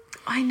love.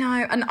 I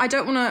know, and I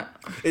don't want to...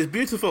 It's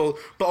beautiful,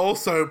 but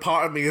also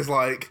part of me is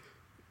like,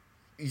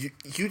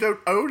 you don't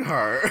own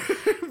her.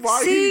 Why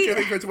are you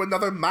giving her to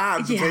another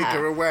man to take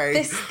her away?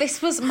 This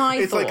was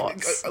my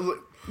thoughts. Like,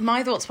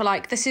 my thoughts were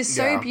like, this is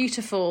so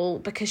beautiful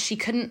because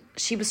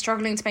she was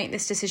struggling to make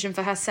this decision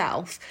for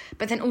herself,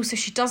 but then also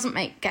she doesn't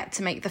get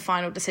to make the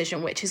final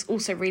decision, which is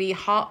also really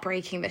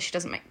heartbreaking that she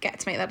doesn't get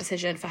to make that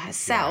decision for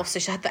herself. So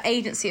she had the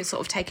agency is sort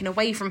of taken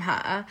away from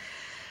her.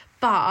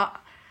 But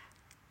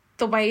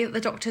the way that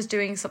the doctor's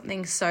doing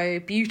something so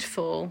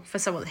beautiful for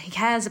someone that he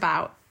cares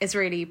about is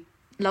really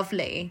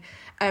lovely.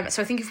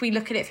 So I think if we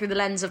look at it through the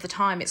lens of the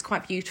time, it's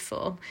quite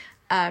beautiful.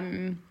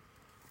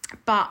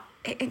 But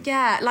I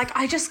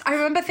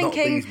remember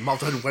thinking... Not these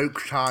modern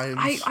woke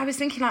times. I was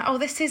thinking like, oh,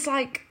 this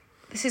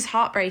is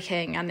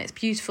heartbreaking and it's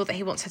beautiful that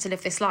he wants her to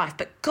live this life.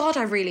 But God,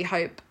 I really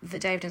hope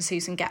that David and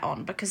Susan get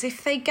on, because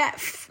if they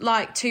get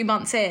like 2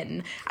 months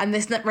in and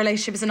this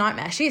relationship is a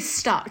nightmare, she is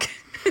stuck.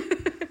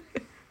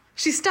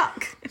 She's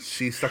stuck.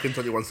 She's stuck in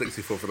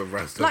 2164 for the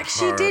rest of her life. Like,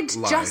 she did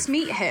just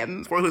meet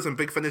him. Spoilers in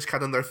Big Finish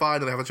canon, they're fine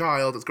and they have a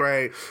child, it's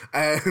great.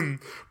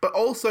 But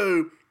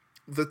also...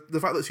 The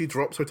fact that she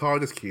drops her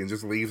TARDIS key and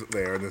just leaves it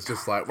there and is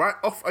just like, right,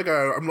 off I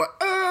go. I'm like,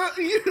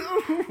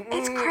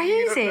 it's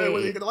crazy. You don't know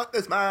whether you're going to like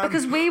this, man.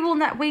 Because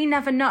we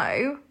never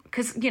know,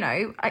 because,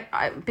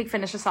 Big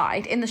Finish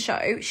aside, in the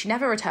show, she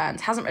never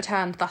returns, hasn't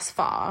returned thus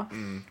far.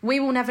 We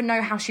will never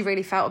know how she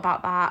really felt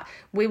about that.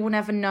 We will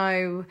never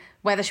know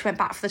whether she went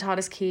back for the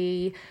TARDIS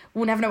key.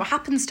 We'll never know what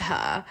happens to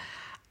her.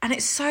 And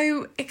it's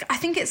so... I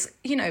think it's,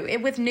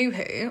 with New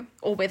Who,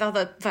 or with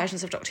other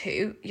versions of Doctor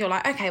Who, you're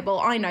like, okay, well,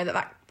 I know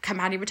that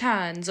Kamani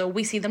returns, or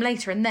we see them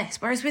later in this.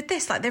 Whereas with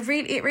this, like, it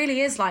really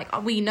is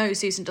like, we know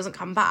Susan doesn't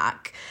come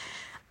back,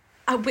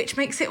 which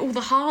makes it all the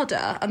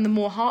harder and the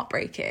more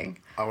heartbreaking.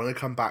 I want to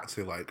come back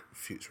to, like,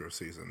 future of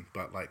Susan,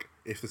 but, like,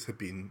 if this had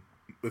been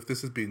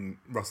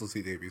Russell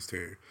T Davies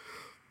too,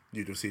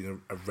 you'd have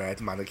seen a red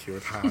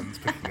manicured hand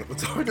picking up the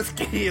TARDIS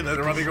key and then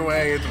running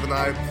away into the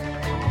night.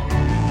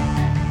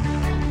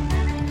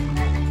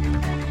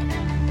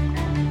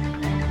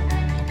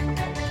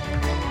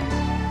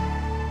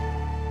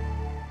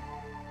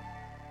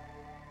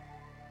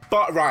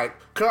 But right,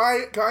 can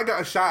I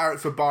get a shout out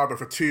for Barbara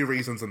for 2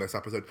 reasons in this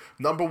episode?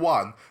 Number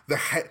 1, the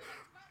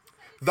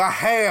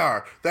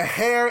hair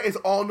is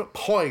on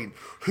point.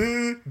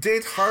 Who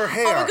did her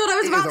hair? Oh my God, I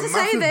was about to say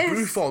this. It is a massive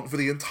bouffant for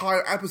the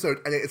entire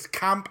episode, and it is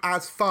camp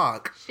as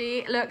fuck.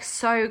 She looks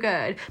so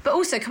good. But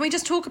also, can we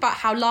just talk about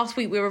how last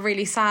week we were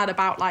really sad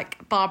about,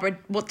 like, Barbara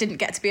didn't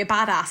get to be a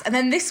badass, and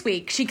then this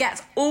week she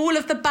gets all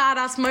of the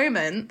badass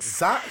moments.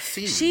 That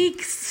scene.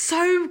 She's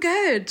so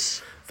good.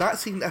 That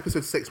scene in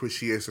episode 6 where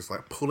she is just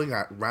like pulling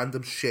out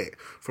random shit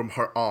from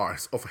her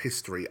arse of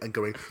history and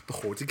going, the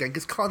hordes of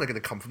Genghis Khan are going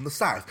to come from the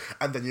south,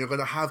 and then you're going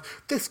to have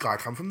this guy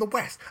come from the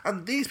west,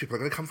 and these people are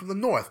going to come from the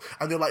north,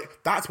 and they're like,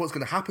 that's what's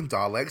going to happen,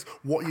 Daleks.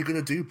 What are you going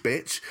to do,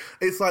 bitch?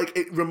 It's like,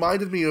 it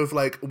reminded me of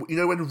like,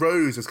 when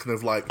Rose is kind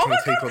of like trying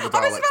to take on the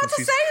Daleks. I was about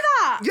to say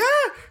that.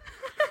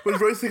 Yeah. When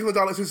Rose is taking on the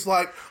Daleks, it's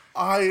like,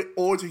 I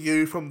order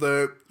you from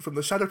the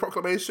Shadow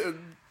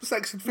Proclamation,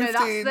 section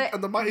 15,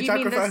 and the Mighty Jaggerfest.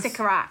 You mean the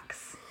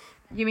Sycorax.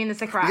 You mean the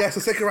Sycorax? Yes, the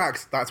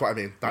Sycorax. That's what I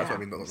mean. That's what I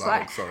mean. Not the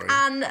Daleks, sorry.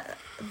 And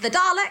the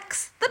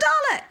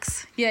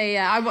Daleks.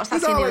 Yeah. I watched that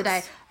scene the other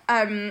day.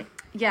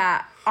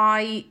 Yeah.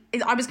 I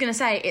was going to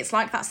say, it's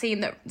like that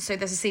scene so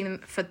there's a scene,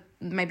 for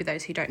maybe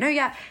those who don't know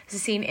yet,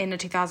 there's a scene in a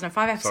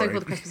 2005 episode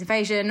called The Christmas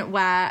Invasion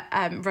where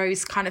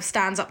Rose kind of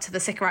stands up to the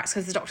Sycorax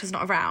because the Doctor's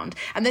not around.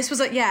 And this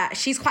was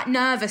she's quite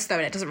nervous though,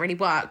 and it doesn't really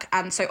work.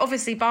 And so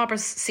obviously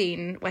Barbara's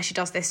scene where she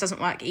does this doesn't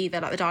work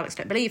either, like the Daleks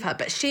don't believe her,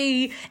 but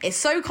she is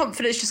so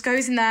confident, she just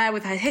goes in there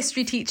with her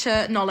history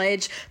teacher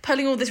knowledge,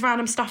 pulling all this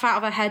random stuff out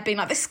of her head, being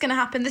like, this is going to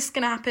happen,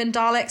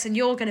 Daleks, and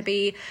you're going to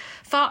be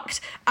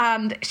fucked.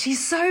 And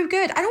she's so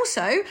good. And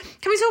also, can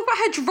we talk about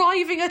her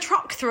driving a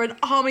truck through an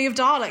army of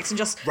Daleks and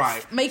just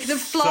making them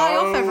fly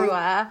off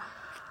everywhere?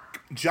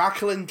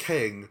 Jacqueline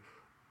King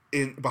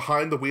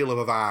behind the wheel of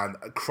a van,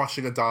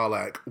 crushing a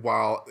Dalek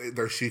while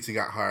they're shooting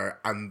at her,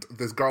 and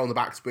this girl in the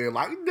back's being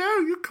like, no,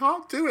 you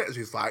can't do it. And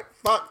she's like,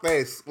 fuck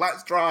this,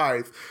 let's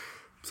drive.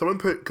 Someone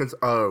you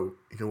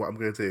know what I'm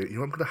going to do? You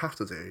know what I'm going to have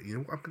to do? You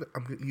know what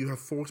you have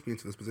forced me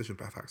into this position,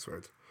 Beth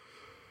Axford.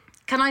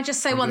 Can I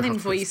just say one thing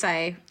before you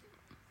say?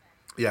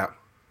 Yeah.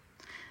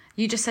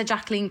 You just said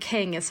Jacqueline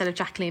King instead of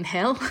Jacqueline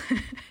Hill.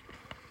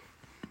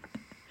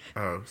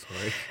 Oh,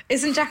 sorry.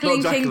 Isn't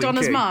Jacqueline King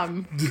Donna's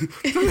mum?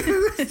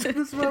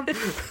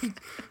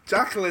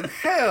 Jacqueline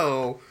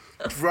Hill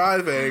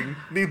driving.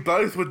 I mean,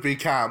 both would be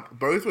camp.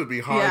 Both would be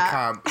high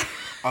camp.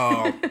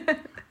 Oh,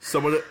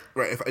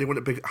 if anyone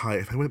at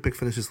Big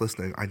Finish is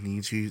listening, I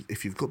need you.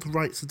 If you've got the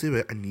rights to do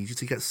it, I need you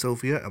to get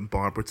Sylvia and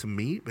Barbara to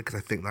meet, because I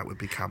think that would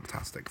be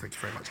camptastic. Thank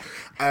you very much.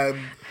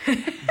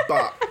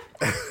 But.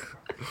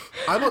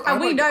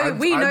 We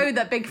know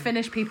that Big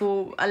Finish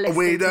people are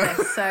listening to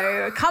this,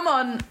 so come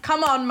on,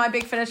 my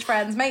Big Finish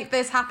friends, make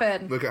this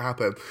happen. Make it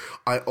happen.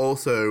 I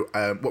also,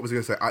 what was I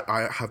going to say?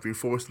 I have been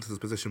forced into this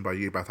position by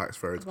you, Beth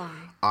Axford. Why?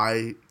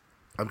 I'm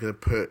going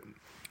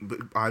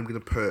to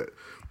put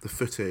the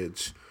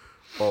footage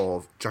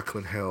of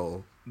Jacqueline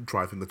Hill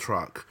driving the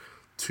truck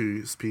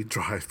to Speed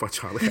Drive by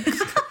Charlie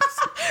XCX.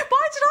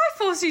 Why did I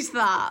force you to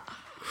that?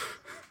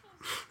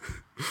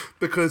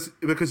 Because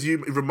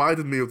you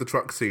reminded me of the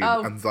truck scene,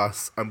 and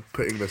thus I'm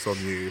putting this on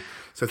you.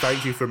 So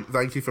thank you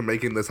for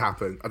making this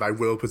happen, and I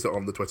will put it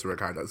on the Twitter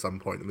account at some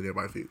point in the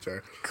near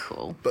future.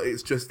 Cool. But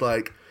it's just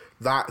like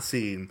that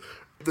scene.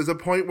 There's a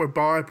point where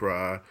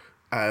Barbara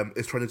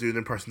is trying to do an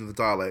impression of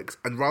the Daleks,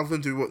 and rather than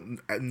do what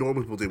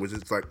normal people do, which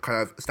is like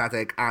kind of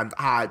static and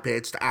high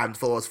pitched and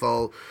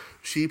forceful,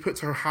 she puts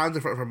her hand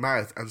in front of her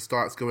mouth and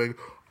starts going,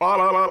 oh,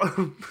 la, la, la.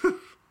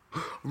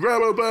 You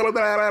must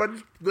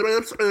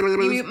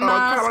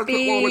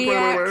be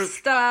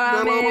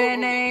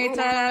exterminated.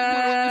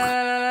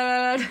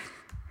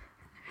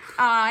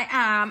 I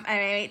am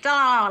a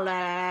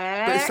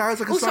Dalek. But it sounds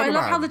like a Also, Cyberman. I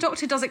love how the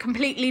Doctor does it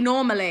completely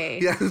normally.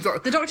 Yeah,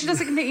 the Doctor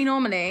does it completely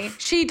normally.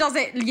 She does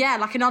it,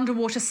 like an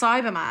underwater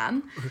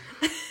Cyberman.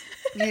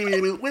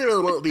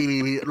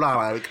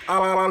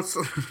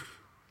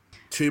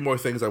 Two more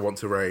things I want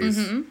to raise.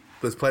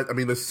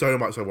 Mm-hmm. There's so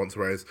much I want to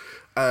raise.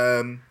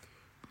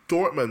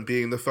 Dortmund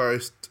being the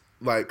first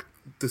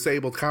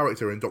disabled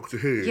character in Doctor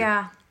Who,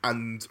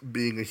 and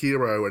being a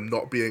hero and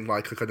not being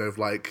like a kind of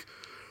like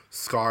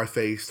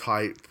Scarface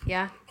type,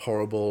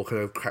 horrible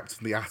kind of crept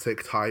in the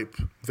attic type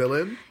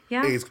villain.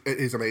 Is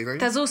amazing.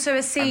 There's also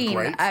a scene.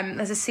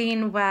 There's a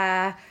scene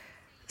where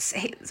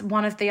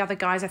one of the other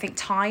guys, I think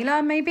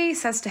Tyler maybe,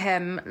 says to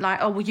him like,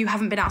 oh well, you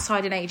haven't been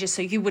outside in ages,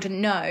 so you wouldn't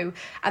know.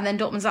 And then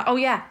Dortmund's like, oh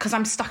yeah, because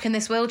I'm stuck in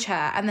this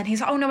wheelchair. And then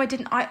he's like, oh no, I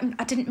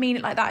didn't mean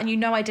it like that,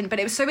 and I didn't. But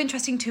it was so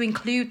interesting to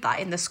include that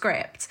in the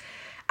script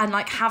and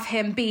like have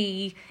him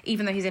be,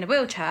 even though he's in a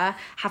wheelchair,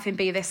 have him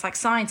be this like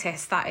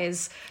scientist that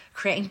is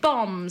creating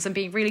bombs and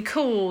being really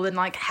cool and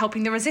like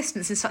helping the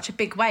resistance in such a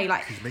big way.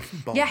 Like he's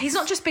making bombs. Yeah, he's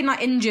not just been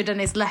like injured and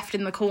is left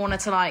in the corner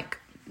to like,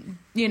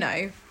 you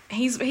know.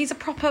 He's a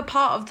proper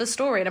part of the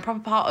story and a proper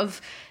part of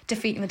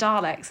defeating the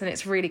Daleks, and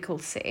it's really cool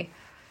to see.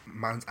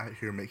 Man's out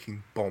here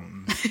making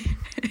bombs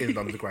in an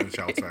underground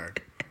shelter.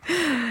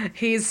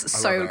 He's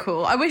so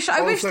cool. I wish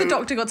the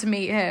Doctor got to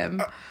meet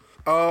him.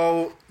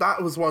 That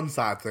was one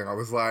sad thing. I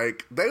was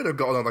like, they would have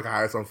gotten on like a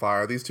house on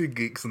fire. These two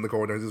geeks in the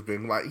corner just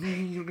being like,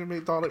 you're gonna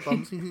make Dalek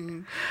bombs.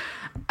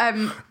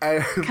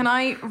 Can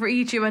I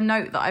read you a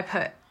note that I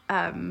put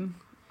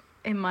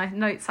in my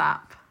notes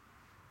app?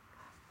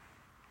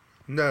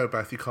 No,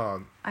 Beth, you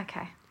can't.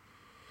 Okay,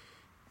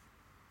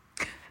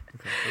 let's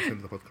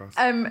end the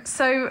podcast.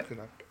 So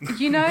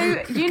you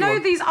know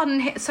these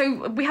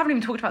so we haven't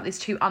even talked about these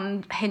two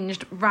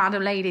unhinged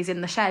random ladies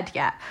in the shed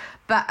yet,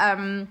 but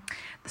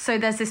so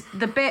there's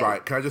the bit.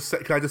 Right, can I just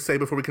say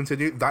before we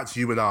continue, that's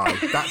you and I.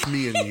 That's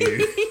me and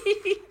you.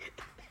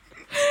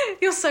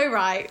 You're so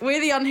right.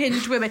 We're the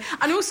unhinged women.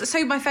 And also,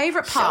 so my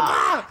favourite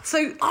part. Sugar!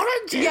 So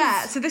oranges.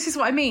 Yeah, so this is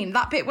what I mean.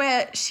 That bit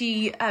where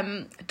she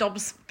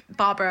dobs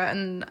Barbara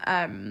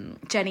and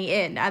Jenny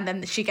in, and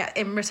then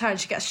in return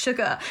she gets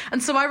sugar.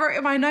 And so I wrote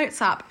in my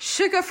notes app,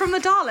 sugar from the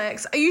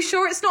Daleks. Are you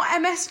sure it's not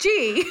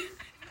MSG?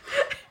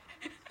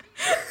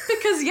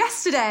 Because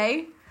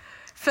yesterday,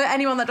 for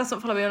anyone that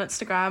doesn't follow me on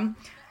Instagram,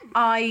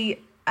 I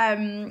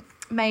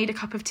made a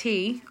cup of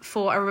tea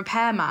for a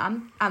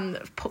repairman and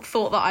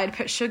thought that I'd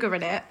put sugar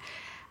in it.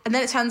 And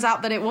then it turns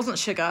out that it wasn't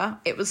sugar,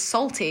 it was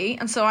salty.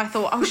 And so I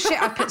thought, oh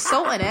shit, I put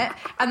salt in it.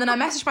 And then I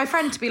messaged my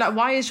friend to be like,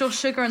 why is your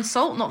sugar and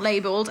salt not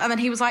labelled? And then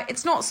he was like,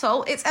 it's not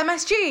salt, it's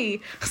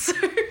MSG. So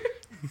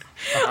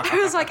I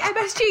was like,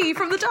 MSG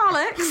from the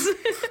Daleks.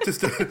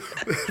 Just a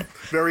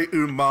very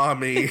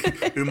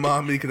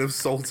umami kind of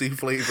salty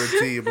flavoured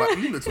tea. I'm like,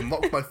 it's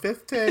unlocked my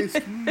fifth taste.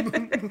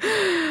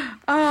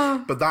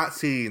 But that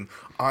scene,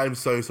 I'm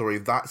so sorry.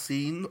 That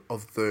scene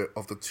of the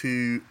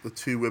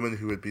two women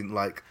who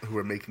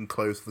were making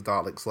clothes for the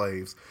Dalek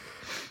slaves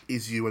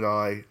is you and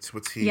I to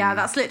a T. Yeah,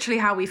 that's literally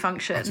how we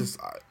function.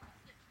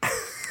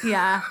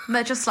 Yeah,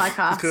 they're just like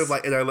us. Just kind of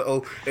like in our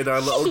little hut,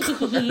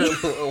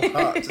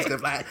 just kind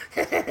of like,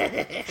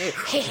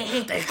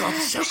 they've got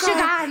sugar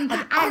and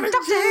Doctor.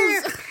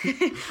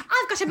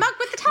 I've got a mug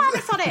with the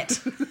TARDIS on it.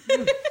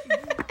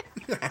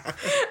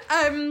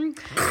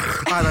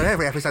 I know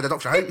every episode of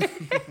Doctor Who.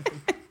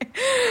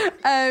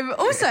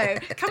 Also,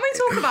 can we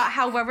talk about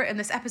how well written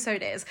this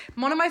episode is?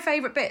 One of my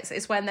favourite bits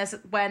is when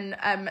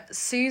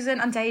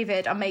Susan and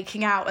David are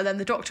making out, and then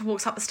the Doctor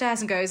walks up the stairs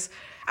and goes,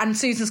 and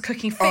Susan's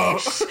cooking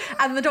fish,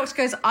 and the Doctor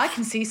goes, I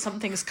can see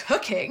something's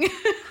cooking.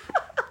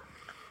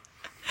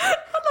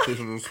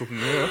 Susan's cooking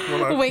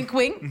here. Wink,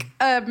 wink.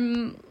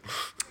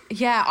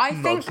 Yeah, I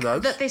think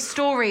nudge. that this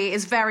story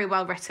is very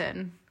well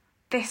written.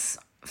 This,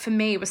 for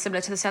me, was similar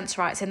to the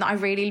Sensorites in that I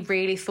really,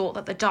 really thought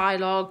that the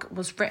dialogue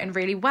was written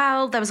really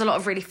well. There was a lot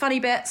of really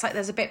funny bits. Like,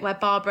 there's a bit where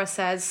Barbara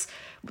says,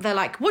 they're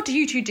like, what do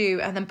you two do?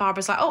 And then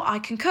Barbara's like, oh, I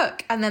can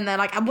cook. And then they're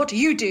like, and what do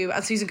you do?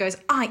 And Susan goes,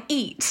 I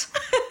eat.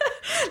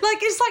 Like,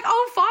 it's like,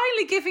 oh,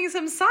 finally giving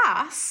some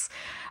sass.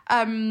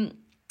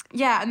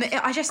 Yeah, and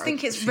I just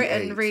think it's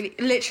written really...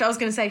 Literally, I was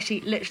going to say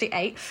she literally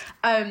ate.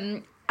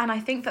 And I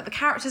think that the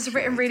characters are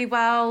written really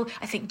well.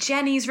 I think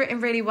Jenny's written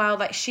really well.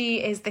 Like,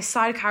 she is this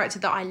side character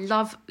that I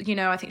love. You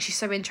know, I think she's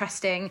so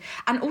interesting.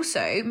 And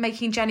also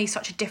making Jenny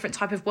such a different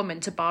type of woman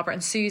to Barbara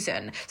and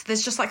Susan. So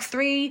there's just like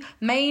three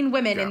main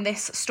women in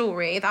this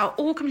story that are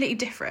all completely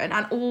different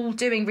and all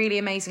doing really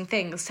amazing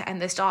things to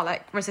end this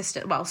Dalek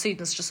resistance. Well,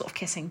 Susan's just sort of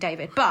kissing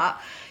David, but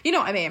you know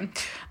what I mean.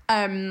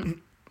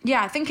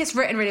 Yeah, I think it's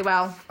written really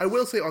well. I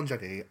will say on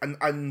Jenny,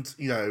 and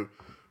you know,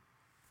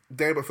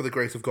 there but for the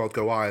grace of God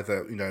go I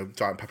that, you know,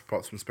 giant pepper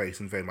pots from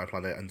space invade my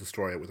planet and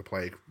destroy it with a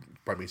plague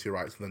by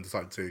meteorites and then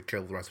decide to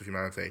kill the rest of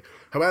humanity.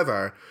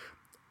 However,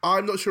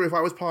 I'm not sure if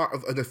I was part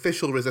of an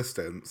official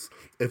resistance,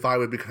 if I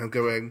would be kind of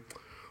going,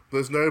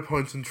 there's no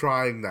point in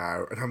trying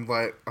now. And I'm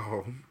like,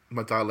 oh,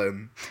 my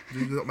darling,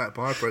 you've not met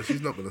Barbara,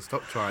 she's not going to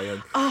stop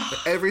trying. But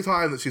every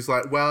time that she's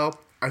like, well,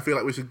 I feel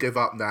like we should give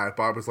up now,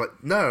 Barbara's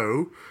like,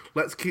 no,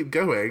 let's keep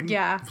going.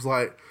 Yeah. It's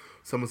like,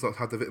 someone's not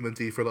had the vitamin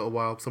D for a little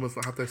while. Someone's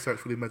not had their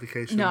sexually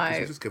medication. No.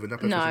 Because just given up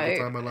every single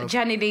time, I love.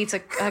 Jenny needs a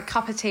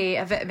cup of tea,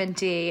 a vitamin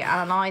D,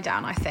 and an eye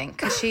down, I think.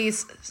 Because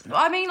she's...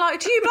 I mean, like,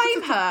 do you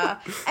blame her?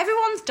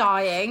 Everyone's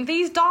dying.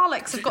 These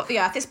Daleks have got the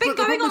Earth. It's been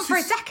going on for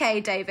a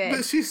decade, David.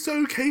 But she's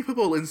so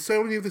capable in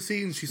so many of the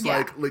scenes. She's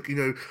like, you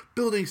know,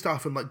 building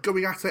stuff and like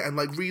going at it and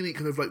like really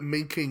kind of like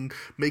making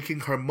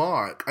her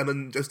mark. And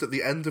then just at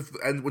the end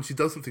when she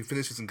does something,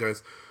 finishes and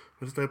goes,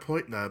 there's no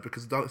point now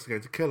because the Daleks are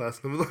going to kill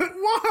us. And I'm like,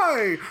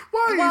 why?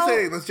 Why are you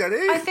saying this,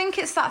 Jenny? I think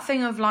it's that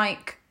thing of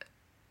like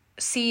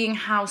seeing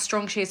how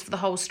strong she is for the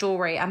whole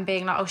story and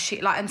being like, oh,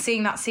 she like, and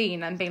seeing that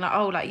scene and being like,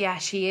 oh, like, yeah,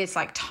 she is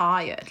like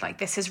tired. Like,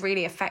 this has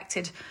really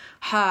affected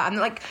her. And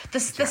like the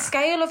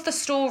scale of the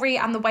story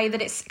and the way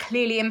that it's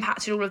clearly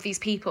impacted all of these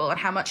people and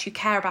how much you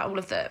care about all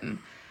of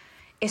them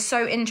is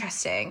so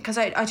interesting. Because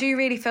I do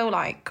really feel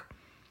like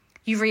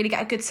you really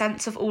get a good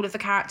sense of all of the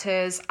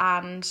characters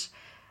and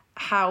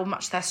how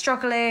much they're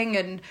struggling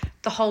and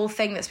the whole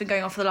thing that's been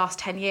going on for the last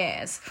 10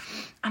 years.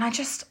 And I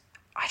just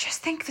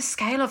think the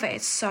scale of it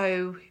is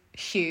so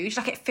huge.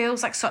 Like, it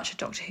feels like such a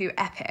Doctor Who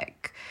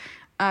epic.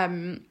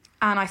 And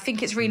I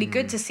think it's really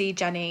good to see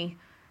Jenny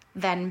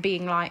then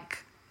being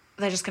like,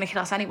 they're just going to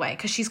kill us anyway.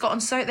 Because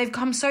they've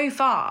come so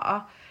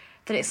far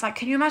that it's like,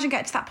 can you imagine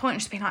getting to that point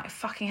and just being like,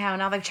 fucking hell,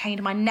 now they've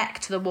chained my neck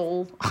to the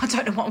wall. I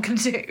don't know what I'm going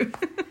to do.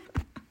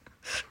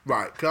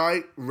 Right, can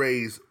I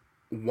raise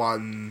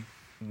one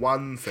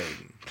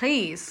thing?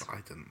 Please. I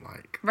didn't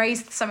like.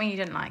 Raise something you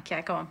didn't like.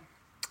 Yeah, go on.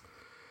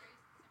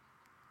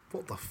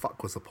 What the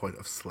fuck was the point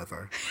of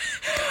Slither?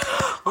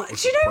 Do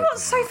you know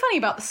what's so funny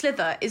about the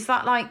Slither is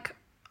that, like,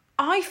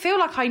 I feel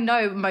like I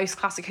know most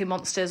classic Who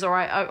monsters, or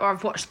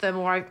I've watched them,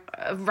 or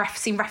I've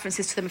seen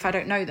references to them if I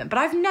don't know them. But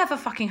I've never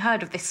fucking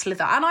heard of this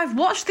Slither, and I've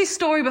watched this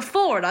story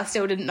before, and I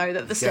still didn't know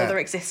that the Slither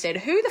existed.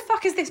 Who the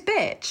fuck is this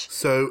bitch?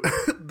 So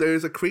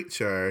there's a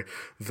creature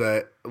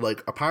that,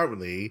 like,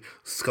 apparently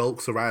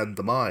skulks around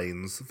the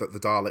mines that the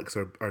Daleks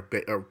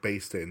are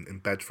based in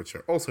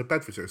Bedfordshire. Also,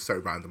 Bedfordshire is so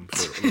random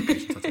for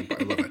location setting,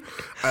 but I love it.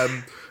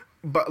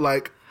 But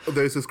like,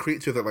 there's this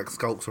creature that like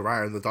skulks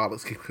around. The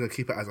Daleks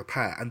keep it as a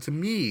pet, and to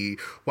me,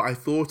 what I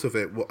thought of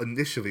it, what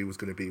initially was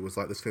going to be, was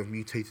like this kind of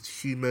mutated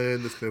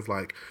human, this kind of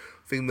like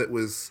thing that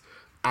was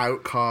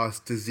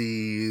outcast,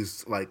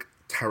 diseased, like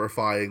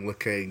terrifying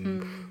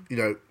looking. You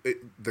know,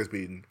 there's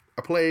been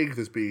a plague,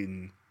 there's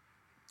been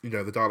the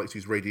Daleks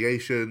use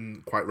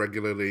radiation quite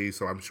regularly,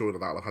 so I'm sure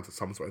that'll have had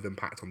some sort of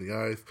impact on the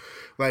Earth.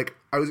 Like,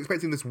 I was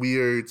expecting this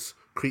weird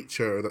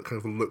creature that kind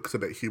of looks a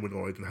bit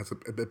humanoid and has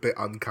a bit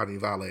uncanny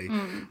valley.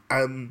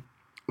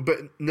 But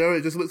no,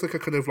 it just looks like a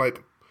kind of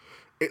like...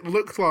 It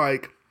looked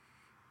like...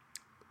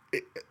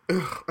 I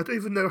don't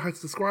even know how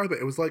to describe it.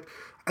 It was like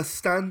a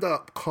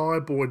stand-up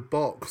cardboard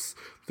box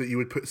that you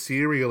would put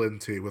cereal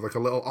into with like a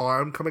little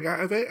arm coming out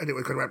of it, and it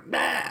would kind of like,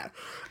 bah!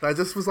 And I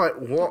just was like,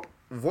 what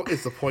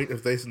is the point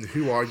of this, and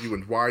who are you,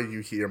 and why are you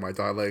here, my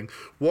darling?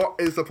 What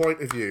is the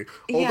point of you?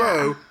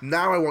 Although,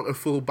 now I want a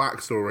full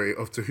backstory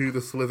of to who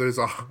the Slithers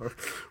are.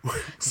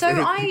 So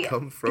they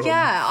come from.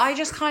 Yeah, I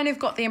just kind of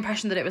got the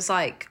impression that it was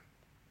like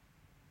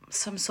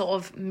some sort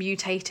of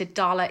mutated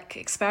Dalek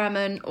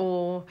experiment,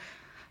 or,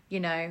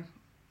 I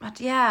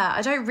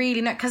don't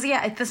really know. Because,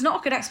 there's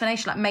not a good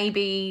explanation. Like,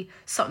 maybe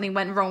something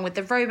went wrong with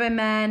the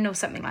Robo-Men or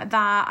something like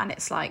that, and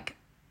it's like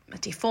a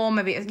deform,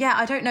 maybe.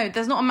 I don't know.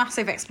 There's not a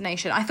massive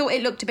explanation. I thought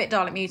it looked a bit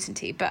Dalek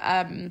mutant-y, but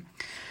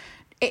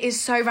it is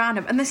so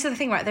random. And this is the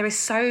thing, right? There is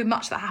so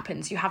much that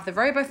happens. You have the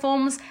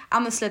Robo-forms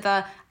and the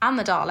Slither and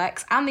the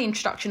Daleks and the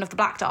introduction of the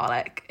Black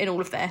Dalek in all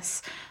of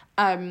this.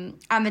 And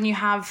then you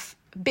have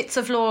bits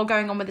of lore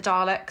going on with the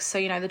Daleks. So,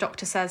 the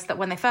Doctor says that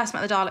when they first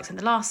met the Daleks in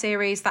the last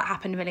series, that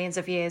happened millions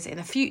of years in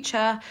the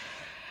future.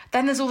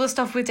 Then there's all the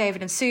stuff with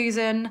David and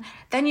Susan.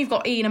 Then you've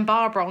got Ian and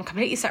Barbara on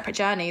completely separate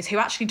journeys who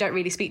actually don't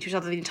really speak to each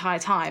other the entire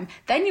time.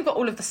 Then you've got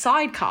all of the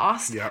side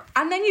cast. Yeah.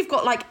 And then you've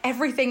got, like,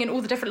 everything in all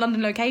the different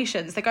London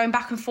locations. They're going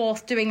back and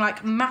forth doing,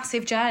 like,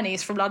 massive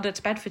journeys from London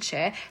to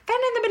Bedfordshire. Then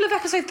in the middle of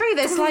episode 3,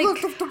 there's,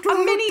 like,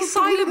 a mini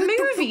silent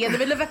movie in the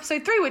middle of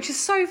episode 3, which is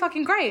so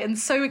fucking great and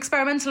so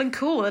experimental and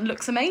cool and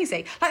looks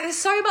amazing. Like, there's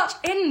so much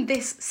in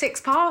this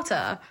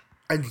six-parter.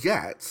 And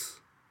yet...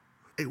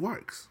 it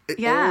works. It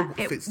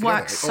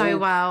works so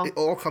well. It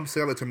all comes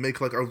together to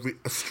make like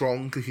a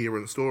strong,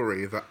 coherent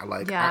story that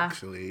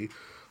actually.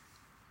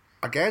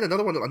 Again,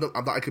 another one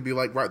that I could be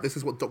like, right, this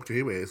is what Doctor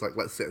Who is. Like,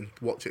 let's sit and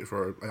watch it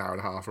for an hour and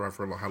a half, or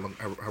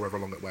however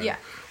long it went. Yeah.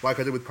 Like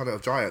I did with Planet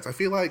of Giants. I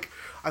feel like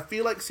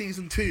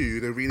season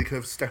 2, they're really kind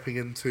of stepping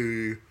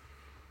into.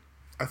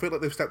 I feel like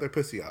they've stepped their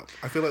pussy up.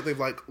 I feel like they've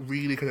like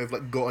really kind of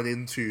like gotten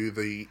into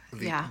the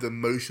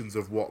motions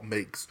of what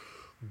makes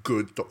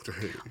good Doctor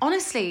Who.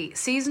 Honestly,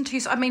 season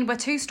 2, we're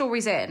 2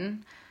 stories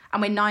in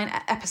and we're 9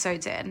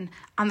 episodes in,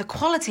 and the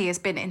quality has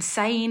been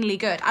insanely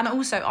good. And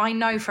also, I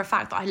know for a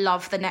fact that I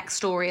love the next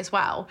story as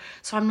well.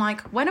 So I'm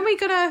like, when are we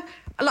gonna,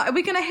 like, are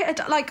we gonna hit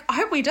it? Like, I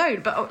hope we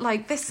don't, but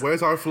like this...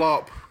 Where's our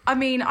flop? I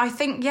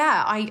think,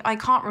 I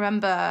can't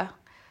remember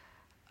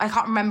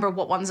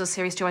what ones of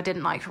series 2 I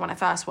didn't like from when I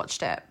first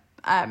watched it.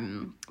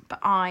 But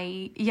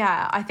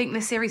I think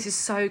this series is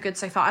so good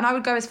so far. And I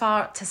would go as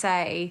far to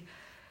say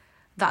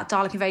that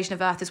Dalek Invasion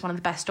of Earth is one of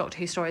the best Doctor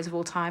Who stories of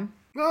all time.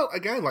 Well,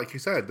 again, like you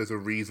said, there's a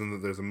reason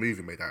that there's a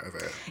movie made out of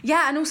it.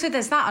 Yeah, and also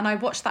there's that, and I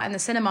watched that in the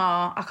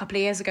cinema a couple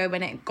of years ago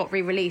when it got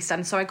re-released,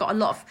 and so I got a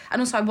lot of...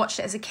 And also I watched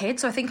it as a kid,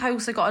 so I think I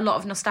also got a lot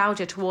of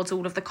nostalgia towards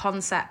all of the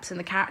concepts and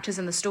the characters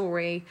and the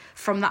story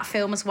from that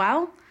film as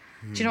well.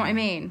 Do you know what I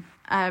mean?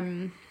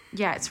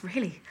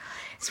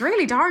 It's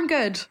really darn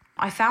good.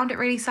 I found it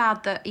really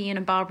sad that Ian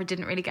and Barbara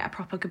didn't really get a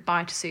proper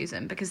goodbye to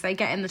Susan, because they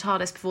get in the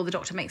TARDIS before the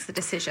Doctor makes the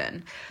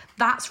decision.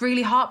 That's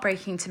really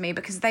heartbreaking to me,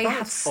 because they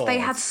had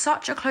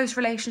such a close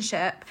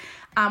relationship.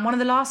 And one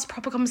of the last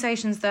proper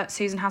conversations that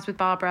Susan has with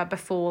Barbara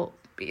before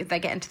they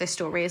get into this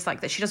story is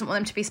like that she doesn't want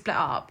them to be split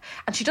up,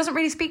 and she doesn't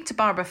really speak to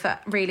Barbara for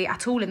really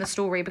at all in the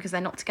story because they're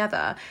not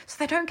together, so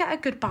they don't get a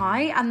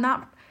goodbye. And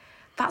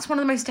that's one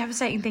of the most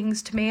devastating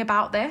things to me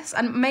about this.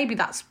 And maybe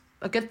that's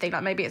a good thing.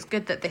 Like, maybe it's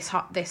good that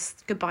this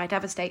goodbye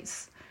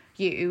devastates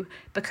you,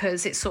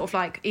 because it's sort of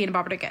like Ian and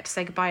Barbara don't get to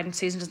say goodbye and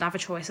Susan doesn't have a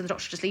choice and the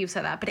Doctor just leaves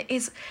her there. But it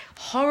is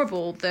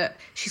horrible that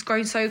she's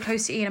grown so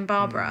close to Ian and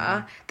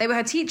Barbara. They were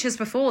her teachers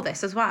before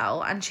this as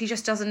well, and she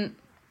just doesn't...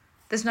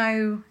 There's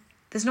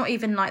not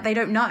even like... They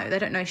don't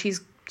know she's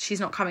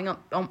not coming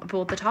on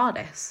board the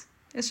TARDIS.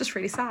 It's just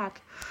really sad.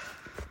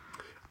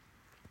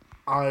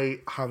 I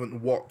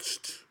haven't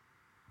watched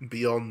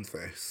beyond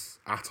this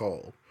at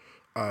all.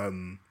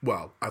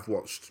 I've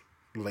watched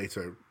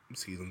later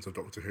seasons of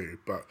Doctor Who,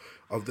 but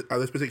at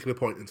this particular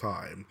point in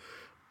time,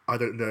 I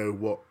don't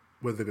know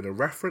whether they're going to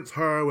reference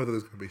her, whether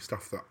there's going to be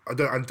stuff that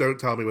don't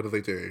tell me whether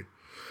they do,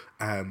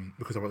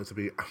 because I want it to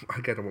be,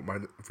 again, I want my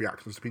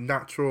reactions to be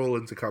natural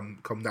and to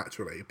come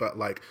naturally. But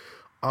like,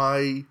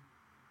 I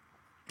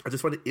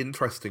just find it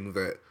interesting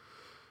that,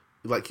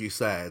 like you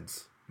said,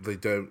 they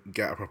don't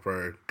get a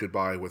proper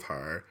goodbye with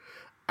her,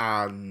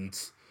 and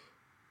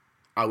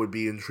I would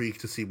be intrigued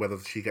to see whether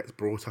she gets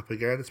brought up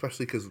again,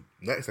 especially because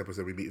next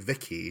episode we meet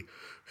Vicky,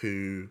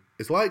 who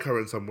is like her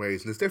in some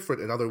ways and is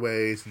different in other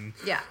ways. And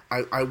yeah,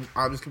 I'm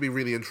just gonna be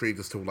really intrigued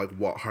as to like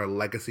what her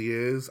legacy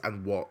is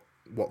and what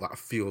what that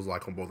feels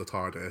like on board the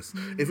TARDIS.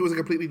 If it was a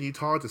completely new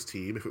TARDIS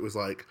team, if it was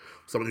like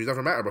someone who's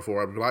never met her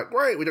before, I'd be like,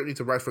 great, we don't need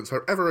to reference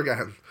her ever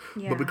again.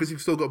 Yeah. But because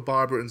you've still got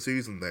Barbara and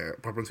Susan there,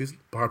 Barbara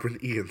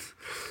and Ian,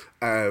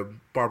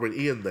 Barbara and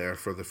Ian there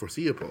for the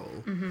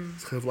foreseeable,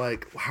 it's kind of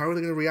like, how are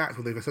they going to react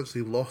when they've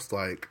essentially lost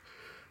like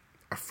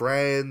a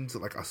friend,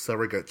 like a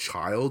surrogate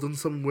child in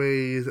some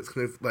ways? It's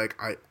kind of like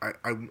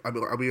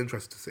I'll be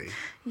interested to see.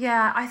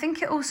 Yeah, I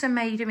think it also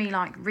made me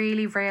like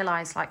really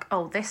realise like,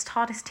 oh, this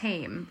TARDIS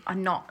team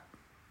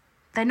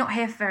they're not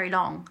here for very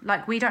long.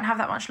 Like, we don't have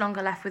that much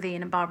longer left with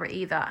Ian and Barbara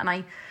either. And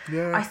I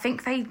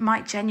think they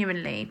might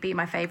genuinely be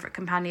my favourite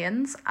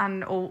companions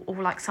or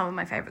like some of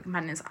my favourite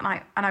companions.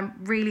 And I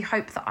really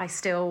hope that I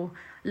still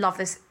love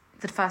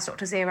the First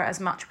Doctor's era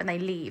as much when they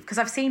leave. Because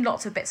I've seen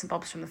lots of bits and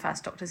bobs from the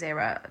First Doctor's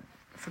era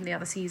from the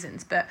other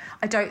seasons, but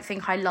I don't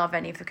think I love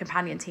any of the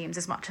companion teams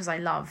as much as I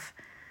love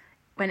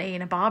when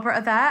Ian and Barbara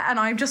are there. And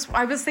I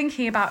was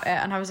thinking about it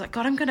and I was like,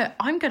 God, I'm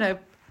gonna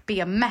be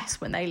a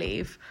mess when they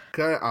leave.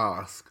 Can I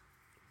ask,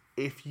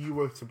 if you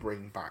were to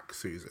bring back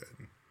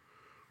Susan,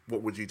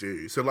 what would you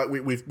do? So, like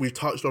we've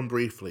touched on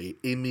briefly,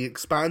 in the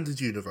expanded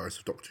universe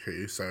of Doctor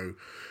Who, so,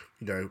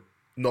 you know,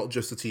 not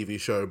just the TV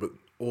show, but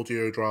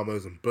audio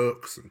dramas and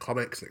books and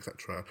comics and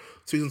etc.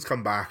 Susan's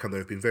come back, and there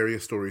have been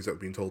various stories that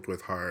have been told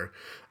with her.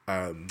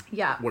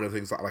 One of the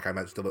things that, like I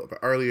mentioned a little bit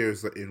earlier,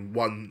 is that in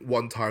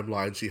one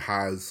timeline she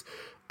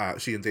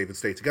and David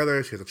stay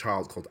together. She has a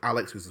child called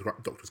Alex, who's the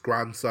Doctor's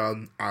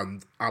grandson,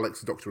 and Alex,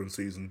 the Doctor, and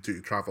Susan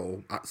do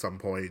travel at some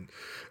point.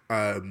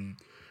 But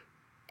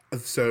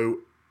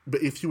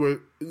if you were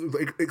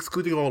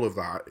excluding all of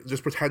that,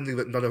 just pretending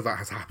that none of that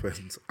has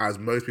happened, as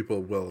most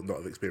people will not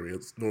have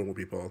experienced, normal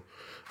people,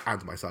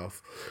 and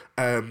myself,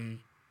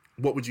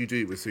 what would you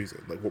do with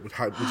Susan? Like,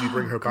 would you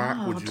bring her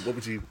back? What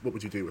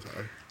would you do with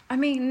her? I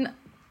mean,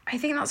 I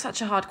think that's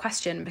such a hard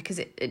question because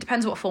it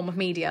depends what form of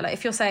media. Like,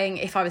 if you're saying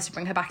if I was to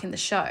bring her back in the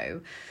show,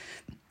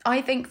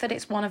 I think that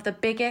it's one of the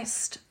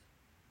biggest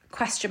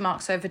question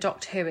marks over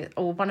Doctor Who,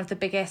 or one of the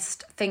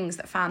biggest things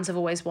that fans have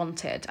always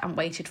wanted and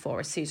waited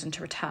for, is Susan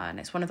to return.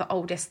 It's one of the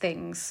oldest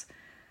things,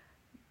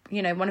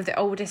 you know, one of the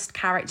oldest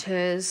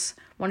characters,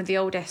 one of the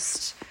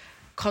oldest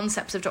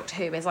concepts of Doctor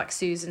Who is like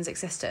Susan's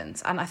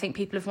existence. And I think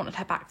people have wanted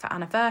her back for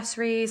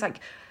anniversaries. Like,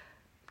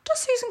 does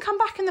Susan come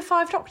back in the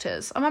 5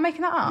 Doctors? Am I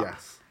making that up?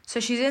 Yes. So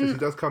she's in. So she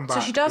does come back.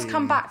 So she does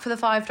come back for the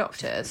 5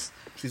 Doctors.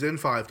 She's in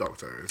 5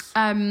 Doctors.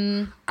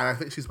 And I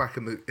think she's back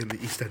in the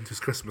EastEnders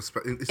Christmas.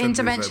 In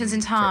Dimensions in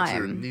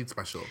Time. Need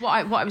special. What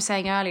I was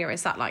saying earlier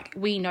is that, like,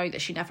 we know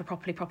that she never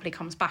properly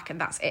comes back,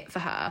 and that's it for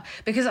her.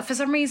 Because for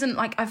some reason,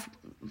 like, I've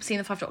seen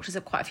the 5 Doctors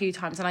quite a few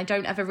times, and I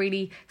don't ever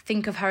really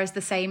think of her as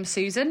the same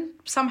Susan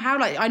somehow.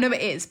 Like, I know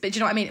it is, but do you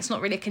know what I mean? It's not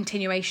really a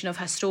continuation of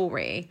her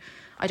story,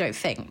 I don't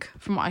think,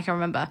 from what I can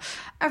remember.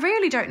 I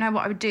really don't know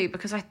what I would do,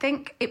 because I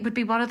think it would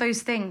be one of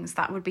those things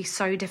that would be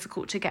so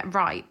difficult to get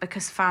right,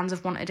 because fans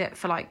have wanted it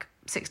for like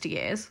 60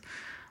 years.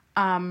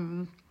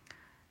 And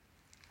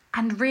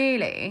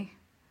really,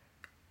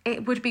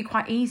 it would be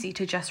quite easy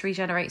to just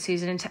regenerate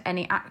Susan into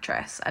any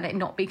actress and it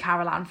not be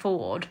Carol Ann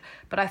Ford.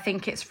 But I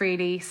think it's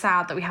really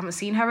sad that we haven't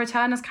seen her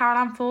return as Carol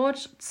Ann Ford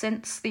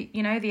since the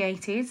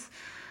 80s.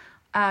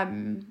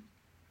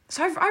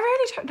 So I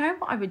really don't know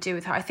what I would do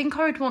with her. I think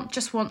I would want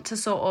to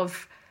sort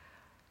of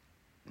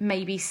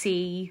maybe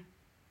see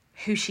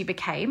who she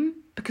became,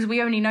 because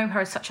we only know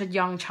her as such a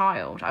young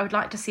child. I would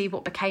like to see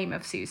what became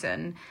of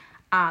Susan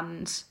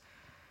and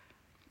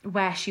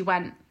where she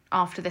went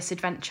after this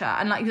adventure.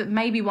 And like,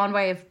 maybe one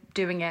way of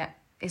doing it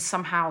is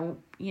somehow,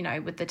 you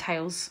know, with the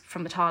Tales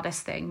from the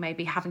TARDIS thing,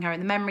 maybe having her in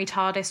the memory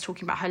TARDIS,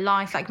 talking about her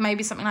life, like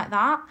maybe something like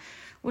that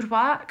would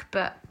work.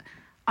 But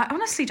I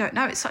honestly don't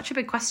know. It's such a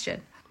big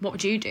question. What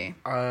would you do?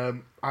 I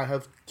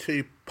have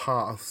 2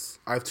 paths.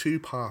 I have 2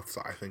 paths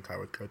that I think I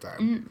would go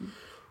down.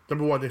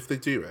 Number one, if they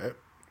were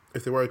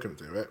going to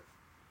do it,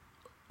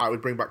 I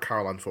would bring back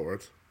Carol Ann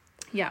Ford.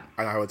 Yeah.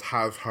 And I would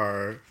have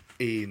her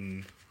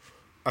in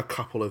a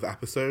couple of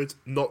episodes,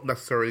 not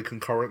necessarily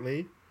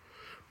concurrently,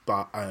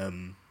 but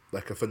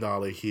like a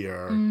finale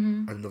here,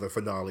 and another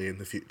finale in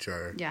the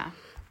future. Yeah.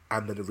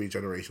 And then a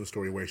regeneration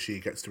story where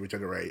she gets to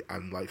regenerate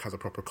and like has a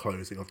proper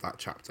closing of that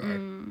chapter.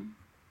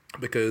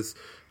 Because,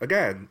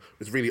 again,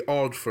 it's really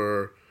odd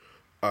for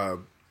a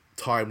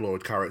Time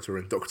Lord character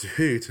in Doctor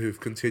Who to have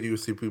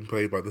continuously been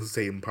played by the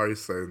same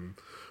person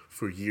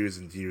for years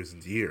and years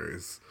and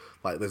years.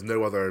 Like, there's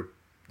no other,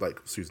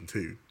 like, Susan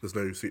 2. There's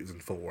no Susan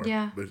 4.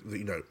 Yeah.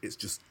 You know, it's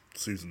just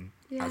Susan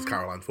as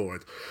Carol Ann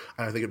Ford.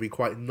 And I think it'd be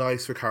quite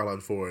nice for Carol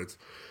Ann Ford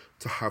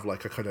to have,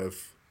 like, a kind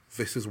of,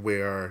 this is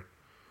where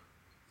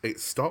it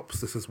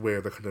stops. This is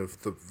where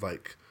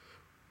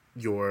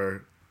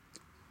your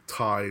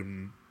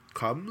time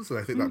comes, and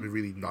I think that'd be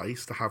really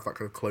nice to have that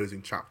kind of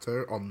closing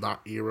chapter on that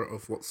era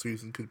of what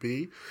Susan could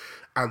be,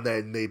 and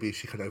then maybe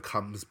she kind of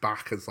comes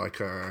back as like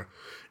a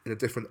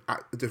different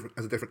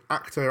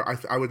actor.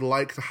 I would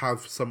like to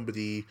have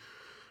somebody.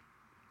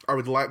 I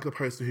would like the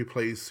person who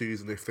plays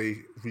Susan, if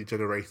they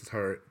regenerated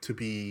her, to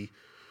be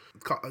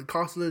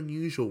cast in an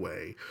unusual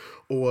way,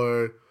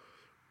 or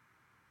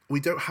we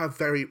don't have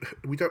very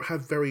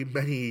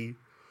many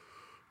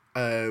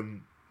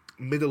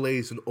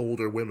middle-aged and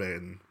older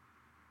women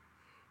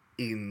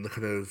in the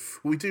kind of...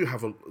 We do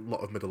have a lot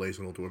of middle-aged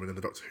and older women in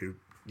the Doctor Who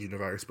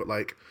universe, but,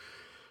 like...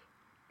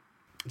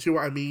 Do you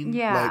know what I mean?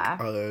 Yeah.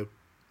 Like,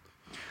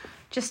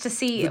 just to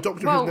see... The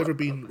Doctor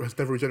has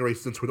never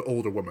regenerated into an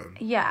older woman.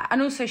 Yeah,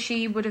 and also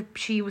she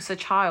was a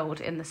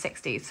child in the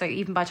 60s, so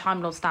even by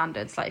Time Lord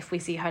standards, like, if we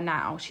see her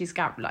now, she's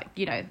got, like,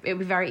 you know, it would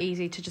be very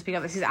easy to just be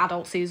like, this is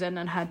adult Susan,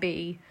 and her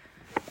be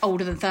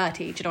older than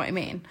 30, do you know what I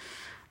mean?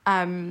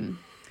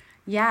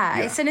 Yeah,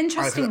 it's an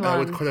interesting one. I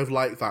would kind of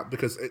like that,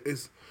 because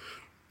it's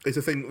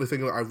the thing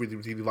that I really,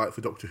 really like for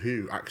Doctor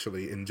Who,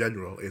 actually, in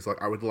general, is,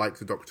 like, I would like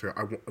the Doctor,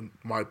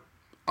 my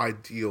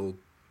ideal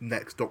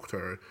next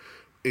Doctor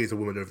is a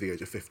woman over the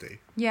age of 50.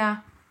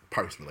 Yeah.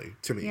 Personally,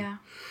 to me. Yeah.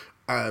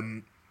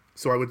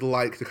 So I would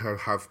like to kind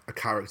of have a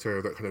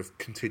character that kind of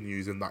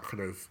continues in that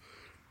kind of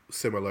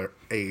similar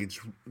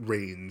age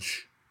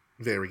range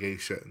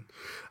variation.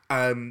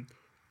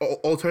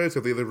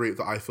 Alternatively, the route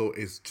that I thought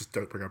is just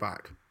don't bring her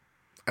back.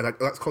 And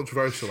that's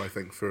controversial, I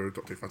think, for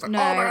Doctor Who fans. Like, oh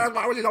man,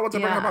 why would you not want to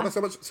bring her back?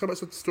 There's so much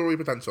story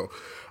potential.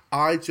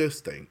 I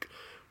just think,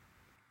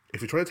 if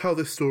you're trying to tell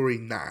this story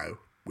now,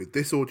 with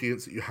this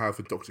audience that you have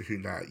in Doctor Who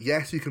now,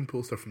 yes, you can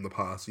pull stuff from the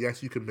past.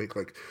 Yes, you can make,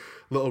 like,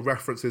 little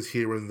references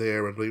here and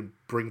there and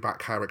bring back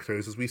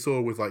characters. As we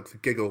saw with, like, the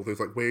Giggle, there's,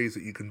 like, ways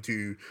that you can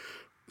do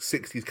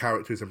 60s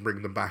characters and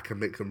bring them back and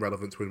make them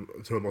relevant to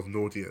a modern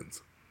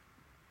audience.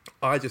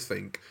 I just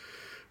think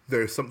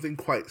there's something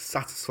quite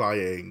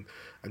satisfying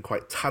and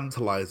quite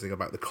tantalising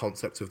about the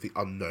concept of the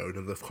unknown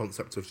and the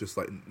concept of just,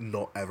 like,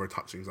 not ever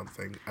touching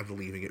something and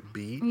leaving it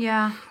be.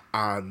 Yeah.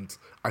 And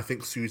I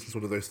think Susan's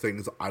one of those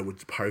things that I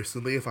would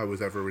personally, if I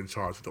was ever in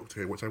charge of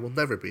Doctor Who, which I will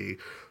never be,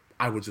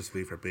 I would just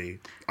leave her be.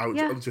 I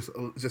would just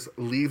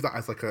leave that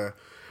as, like,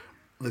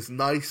 this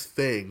nice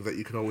thing that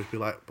you can always be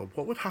like, but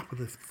what would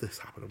happen if this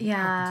happened? What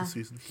happened to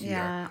Susan here?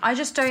 Yeah. I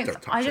just don't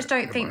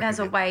think there's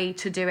a way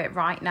to do it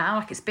right now.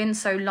 Like, it's been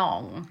so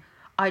long.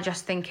 You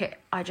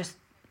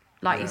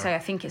say, I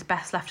think it's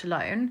best left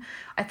alone.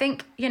 I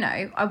think, you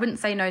know, I wouldn't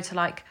say no to,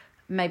 like,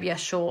 maybe a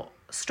short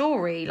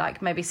story,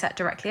 like maybe set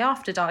directly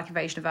after Dalek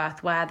Invasion of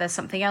Earth, where there's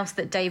something else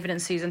that David and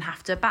Susan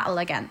have to battle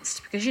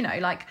against. Because, you know,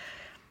 like,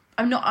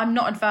 I'm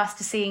not adverse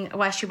to seeing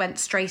where she went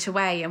straight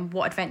away and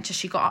what adventure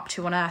she got up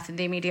to on Earth in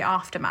the immediate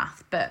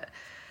aftermath. But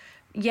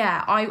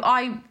yeah,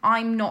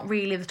 I'm not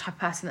really the type of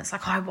person that's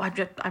like, oh,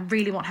 I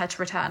really want her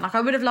to return. Like, I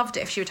would have loved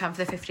it if she returned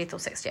for the 50th or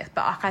 60th,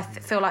 but like, I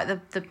feel like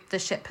the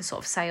ship has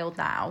sort of sailed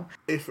now.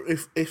 If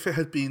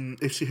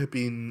she had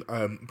been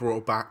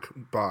brought back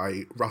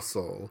by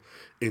Russell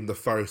in the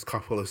first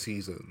couple of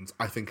seasons,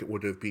 I think it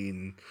would have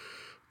been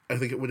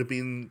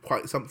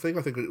quite something.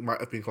 I think it might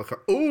have been like,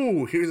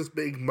 here's this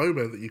big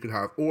moment that you can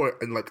have, or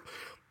in, like,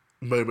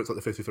 moments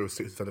like the 50th or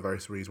 60th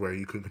anniversaries where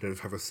you can kind of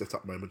have a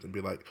sit-up moment and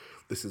be like,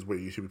 this is where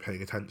you should be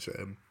paying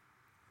attention.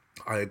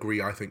 I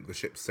agree. I think the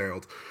ship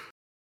sailed.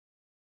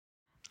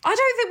 I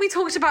don't think we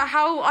talked about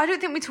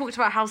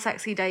how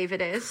sexy David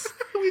is.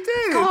 We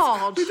did.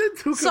 God. We did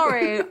talk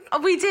Sorry.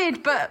 We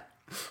did, but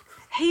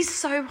he's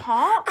so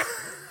hot.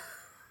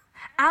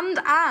 And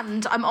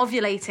I'm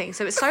ovulating,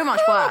 so it's so much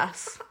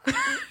worse.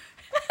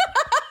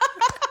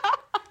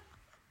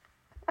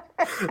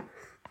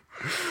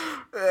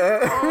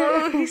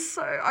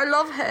 I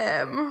love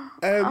him.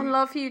 I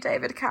love you,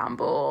 David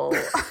Campbell. We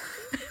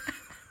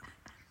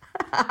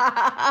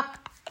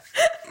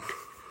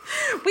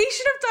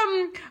should have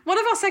done, one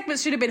of our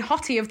segments should have been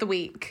Hottie of the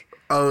Week.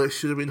 Oh, it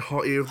should have been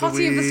Hottie of the Week.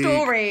 Hottie of the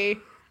Story.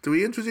 Do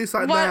we introduce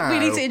that now? We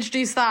need to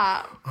introduce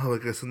that. Oh, I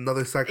guess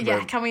another segment.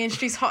 Yeah, can we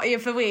introduce Hottie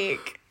of the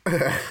Week?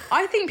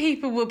 I think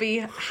people will be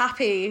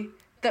happy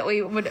that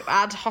we would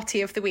add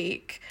Hottie of the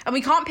Week. And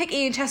we can't pick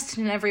Ian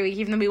Chesterton every week,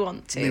 even though we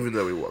want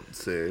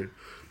to.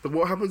 But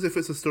what happens if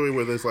it's a story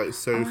where there's, like,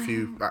 so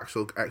few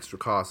actual extra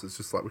casts? It's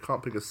just like, we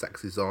can't pick a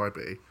sexy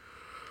Zarby.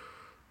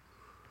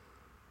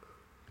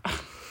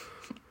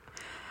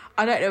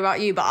 I don't know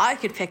about you, but I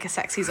could pick a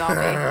sexy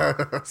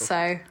Zarby.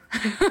 So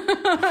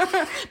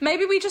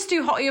maybe we just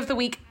do Hottie of the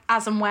Week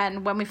as and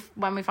when we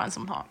find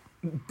someone hot.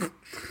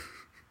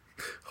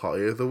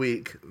 Hottie of the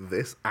Week,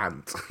 this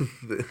ant.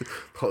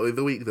 Hottie of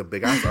the Week, the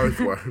big ass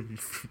earthworm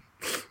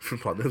from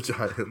Planet of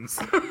Giants.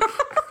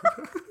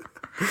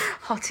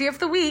 Hottie of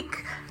the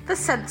Week, the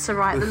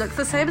Sensorite that looks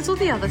the same as all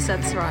the other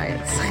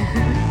Sensorites.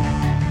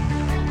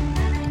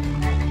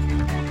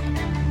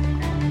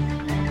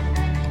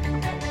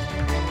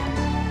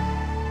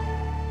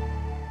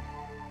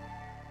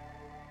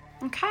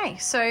 Okay,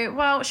 so,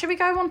 well, should we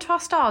go on to our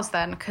stars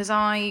then? Because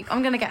I'm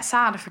going to get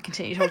sad if we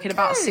continue talking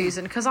about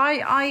Susan, because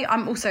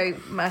I'm also,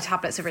 my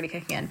tablets are really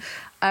kicking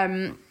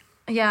in.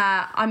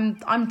 Yeah, I'm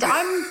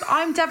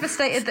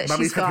devastated that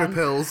she's gone. Her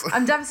pills.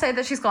 I'm devastated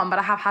that she's gone, but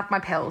I have had my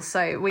pills,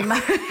 so we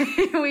must.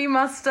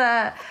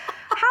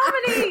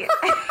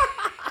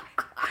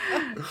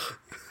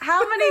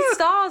 How many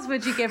stars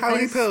would you give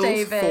this,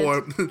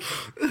 David? 4.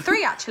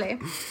 3, actually.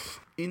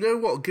 You know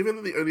what? Given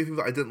that the only thing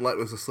that I didn't like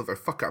was the Slither,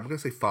 fuck it, I'm going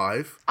to say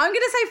 5. I'm going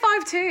to say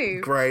 5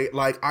 too. Great.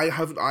 Like, I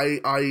have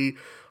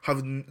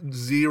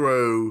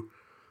zero...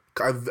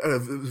 I have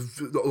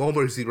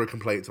almost zero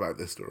complaints about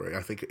this story.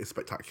 I think it is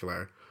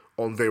spectacular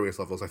on various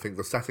levels. I think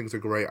the settings are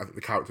great. I think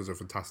the characters are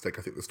fantastic.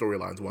 I think the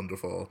storyline's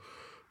wonderful.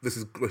 This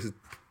is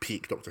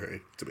peak Doctor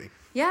Who to me.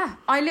 Yeah,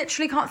 I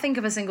literally can't think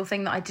of a single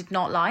thing that I did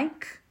not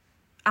like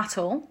at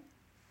all.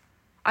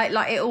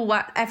 It all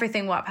worked.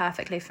 Everything worked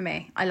perfectly for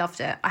me. I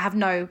loved it. I have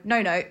no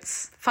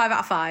notes. 5 out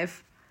of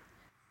 5.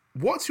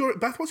 What's your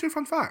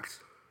fun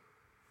fact?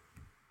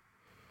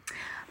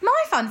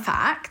 My fun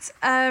fact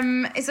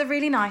is a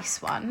really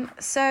nice one.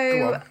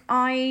 So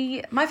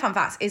my fun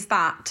fact is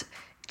that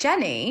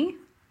Jenny,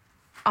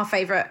 our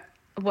favourite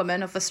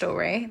woman of the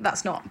story,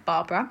 that's not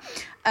Barbara,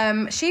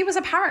 she was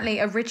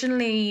apparently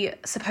originally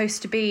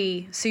supposed to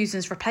be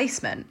Susan's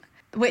replacement,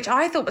 which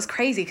I thought was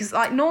crazy because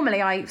like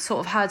normally I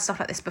sort of heard stuff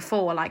like this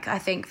before. Like I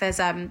think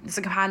there's a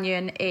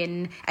companion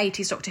in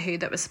 80s Doctor Who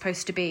that was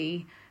supposed to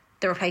be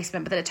the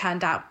replacement, but then it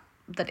turned out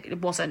that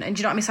it wasn't. And do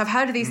you know what I mean? So I've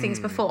heard of these things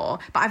before,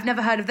 but I've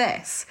never heard of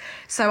this.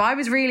 So I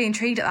was really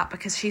intrigued at that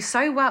because she's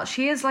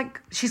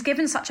she's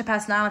given such a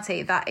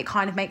personality that it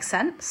kind of makes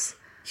sense.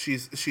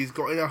 She's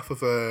got enough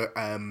of a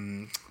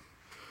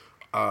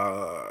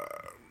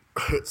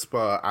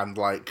chutzpah and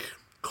like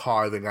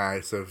carving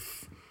out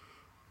of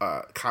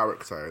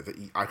character that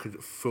I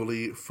could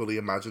fully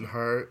imagine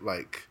her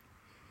like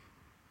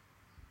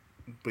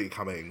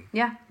becoming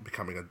a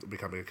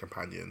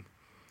companion.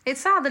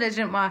 It's sad that it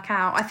didn't work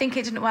out. I think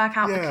it didn't work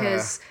out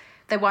because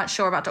they weren't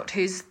sure about Doctor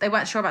Who's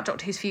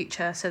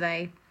future, so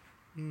they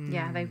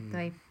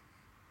didn't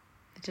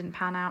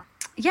pan out.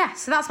 Yeah,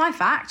 so that's my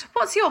fact.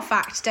 What's your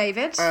fact,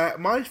 David?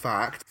 My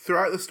fact,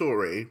 throughout the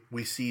story,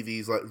 we see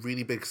these like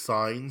really big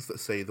signs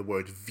that say the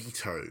word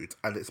vetoed,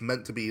 and it's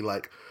meant to be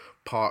like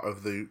part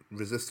of the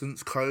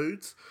resistance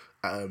codes.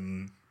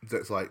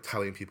 That's like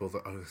telling people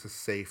that, oh, this is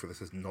safe or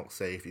this is not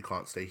safe, you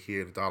can't stay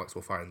here, the Daleks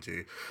will find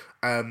you.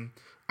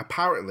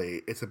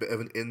 Apparently, it's a bit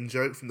of an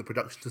in-joke from the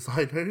production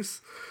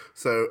designers.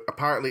 So,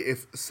 apparently,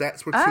 if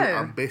sets were too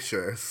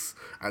ambitious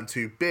and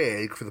too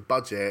big for the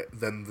budget,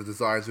 then the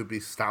designs would be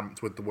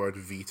stamped with the word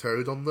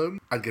vetoed on them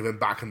and given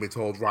back and be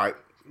told, right,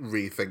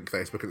 rethink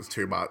this because it's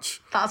too much.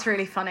 That's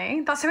really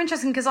funny. That's so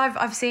interesting because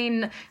I've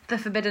seen the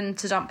Forbidden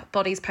to Dump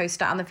Bodies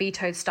poster and the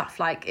vetoed stuff.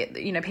 Like, it,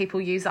 you know, people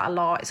use that a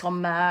lot. It's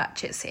on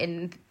merch. It's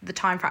in the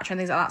Time Fracture and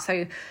things like that.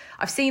 So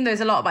I've seen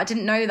those a lot, but I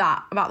didn't know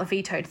that about the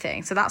vetoed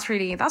thing. So that's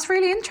really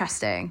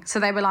interesting. So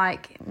they were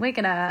like, we're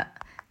gonna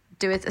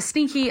do it a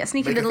sneaky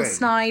little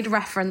snide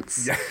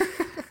reference. Yeah.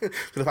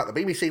 To the fact that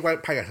BBC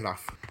won't pay us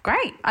enough.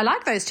 Great. I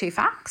like those 2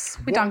 facts.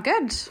 We've done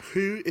good.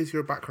 Who is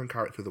your background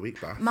character of the week,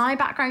 Beth? My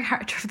background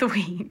character of the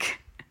week.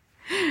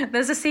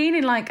 There's a scene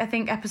in, like, I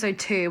think episode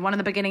 2, one of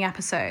the beginning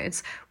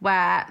episodes,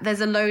 where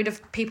there's a load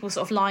of people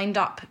sort of lined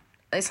up.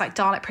 It's like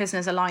Dalek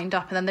prisoners are lined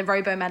up and then the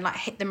Robo-Men like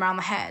hit them around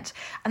the head.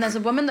 And there's a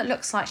woman that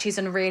looks like she's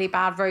in a really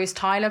bad Rose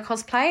Tyler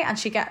cosplay and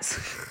she gets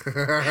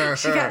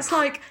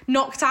like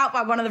knocked out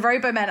by one of the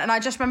Robo-Men. And I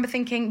just remember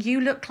thinking,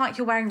 you look like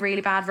you're wearing really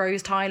bad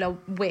Rose Tyler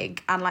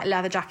wig and like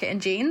leather jacket and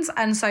jeans.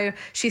 And so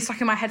she's stuck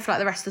in my head for like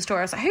the rest of the story.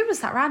 I was like, who was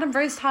that random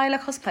Rose Tyler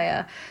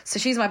cosplayer? So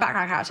she's my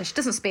background character. She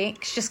doesn't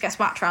speak. She just gets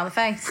whacked around the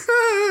face.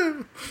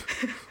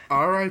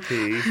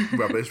 R.I.P.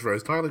 rubbish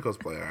Rose Tyler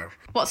cosplayer.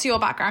 What's your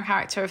background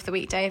character of the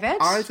week, David?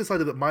 I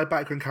decided that my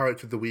background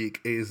character of the week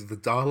is the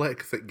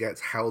Dalek that gets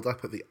held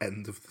up at the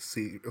end of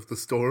the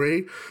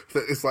story,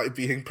 that is like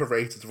being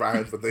paraded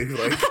around when they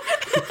like.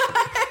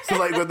 So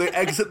like when they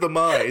exit the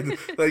mine,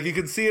 like you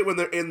can see it when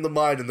they're in the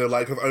mine and they're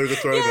like have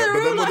overthrown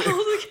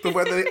it, but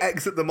when they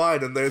exit the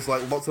mine and there's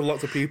like lots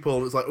of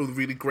people, it's like a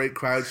really great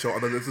crowd shot,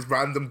 and then there's this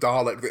random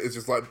Dalek that is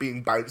just like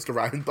being bounced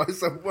around by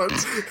someone.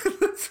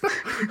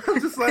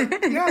 I'm just like,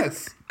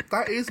 yes,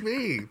 that is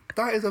me.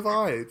 That is a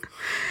vibe.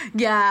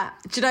 Yeah.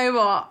 Do you know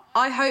what?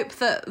 I hope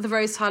that the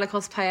Rose Tyler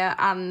cosplayer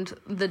and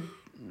the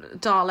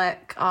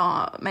Dalek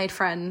are made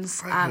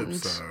friends. I hope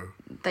so.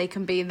 They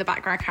can be the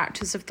background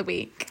characters of the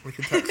week. We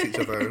can text each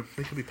other.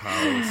 They can be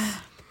pals.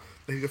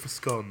 They can go for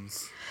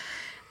scones.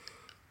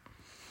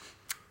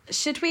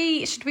 Should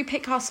we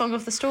pick our song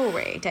of the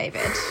story,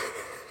 David?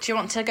 Do you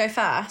want to go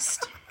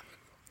first?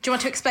 Do you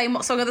want to explain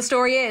what song of the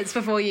story is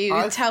before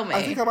you tell me?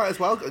 I think I might as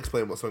well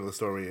explain what song of the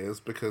story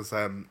is because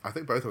I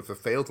think both of us have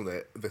failed on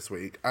it this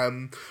week.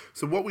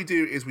 So what we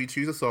do is we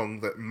choose a song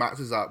that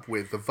matches up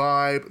with the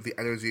vibe, the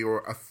energy,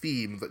 or a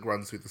theme that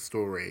runs through the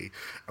story.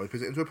 And we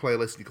put it into a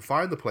playlist. You can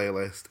find the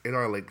playlist in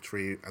our link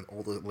tree, and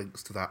all the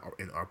links to that are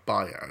in our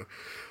bio.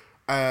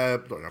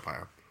 Not in our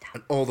bio.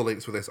 And all the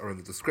links for this are in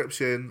the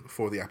description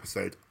for the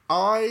episode.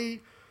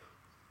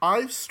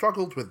 I've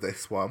struggled with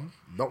this one,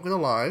 not going to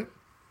lie.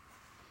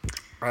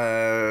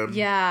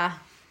 Yeah.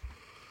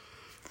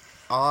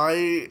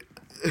 I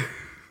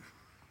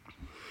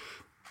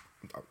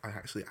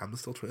actually am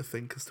still trying to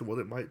think as to what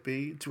it might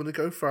be. Do you want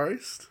to go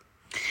first?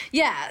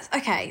 Yeah,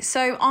 okay.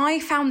 So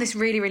I found this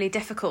really, really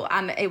difficult,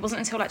 and it wasn't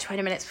until like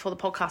 20 minutes before the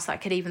podcast that I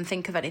could even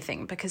think of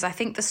anything, because I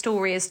think the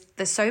story is,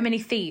 there's so many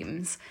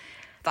themes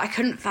that I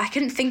couldn't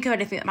think of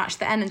anything that matched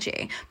the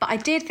energy. But I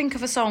did think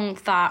of a song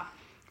that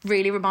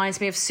really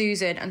reminds me of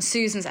Susan and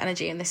Susan's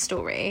energy in this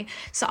story.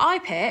 So I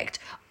picked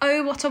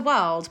Oh What a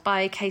World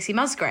by Casey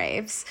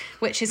Musgraves,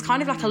 which is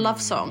kind of like a love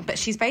song, but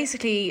she's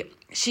basically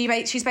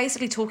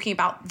talking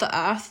about the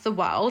earth, the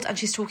world, and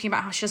she's talking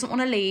about how she doesn't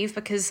want to leave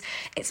because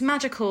it's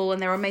magical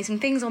and there are amazing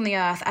things on the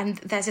earth and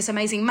there's this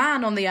amazing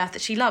man on the earth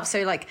that she loves.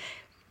 So like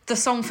the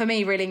song for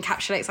me really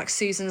encapsulates like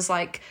Susan's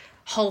like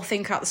whole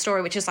thing about the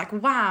story, which is like,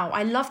 wow,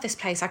 I love this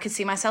place, I could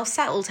see myself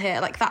settled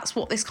here. Like that's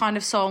what this kind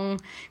of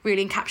song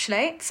really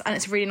encapsulates, and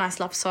it's a really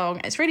nice love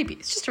song. It's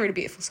just a really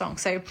beautiful song.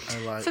 So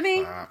for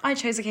me, I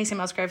chose a Casey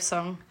Musgraves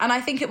song, and I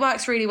think it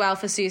works really well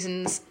for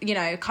Susan's, you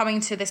know,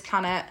 coming to this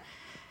planet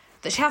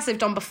that she has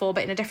lived on before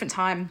but in a different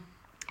time,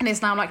 and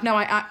is now like, no,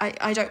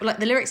 I don't, like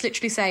the lyrics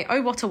literally say,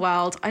 oh what a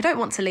world, I don't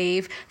want to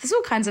leave, there's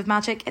all kinds of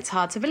magic, it's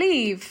hard to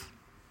believe.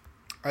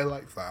 I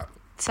like that.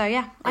 So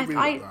yeah, I really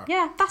like that.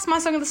 Yeah, that's my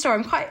song of the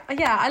story.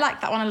 I like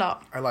that one a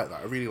lot. I like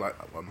that. I really like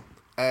that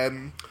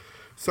one.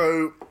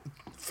 So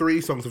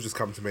 3 songs have just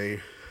come to me,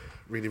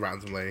 really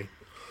randomly.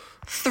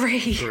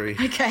 3.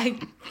 Okay,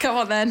 go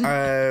on then.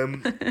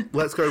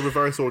 Let's go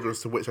reverse order as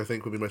to which I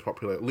think would be most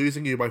popular.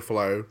 Losing You by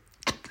Flo.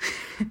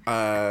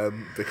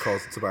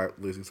 Because it's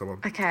about losing someone.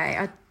 Okay,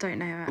 I don't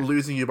know it.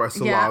 Losing You by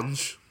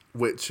Solange,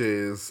 which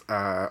is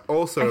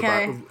also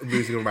about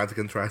losing a romantic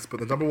interest, but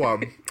the number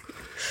 1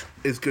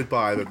 is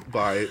Goodbye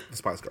by the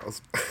Spice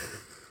Girls.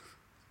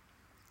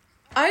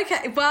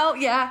 Okay, well,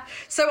 yeah.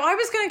 So I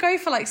was going to go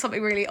for like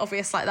something really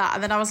obvious like that,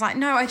 and then I was like,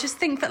 no, I just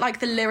think that like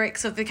the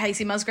lyrics of the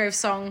Casey Musgraves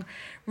song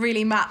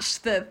really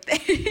matched the...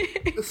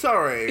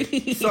 Sorry.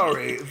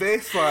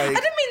 This like... I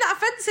didn't mean that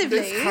offensively.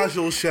 This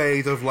casual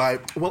shade of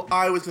like, well,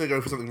 I was going to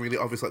go for something really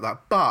obvious like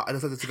that, but I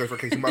decided to go for a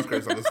Casey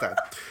Musgraves song instead.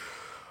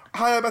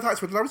 Hi, I'm Beth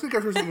Axford, and I was going to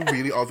go for something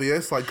really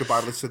obvious, like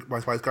Goodbye by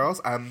Spice Girls,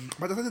 but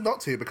I decided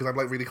not to because I'm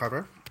like really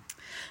clever.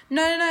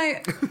 No.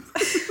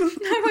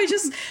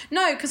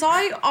 Because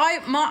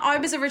I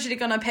was originally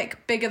gonna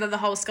pick Bigger Than the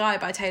Whole Sky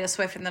by Taylor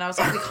Swift, and then I was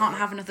like, we can't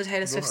have another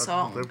Taylor Swift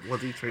song.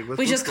 What do you treat?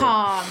 We just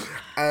can't.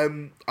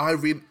 I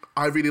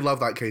really love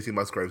that Casey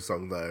Musgraves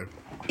song though.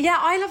 Yeah,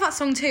 I love that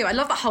song too. I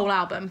love that whole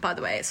album, by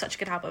the way. It's such a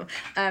good album.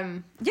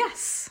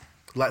 Yes.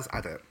 Let's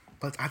add it.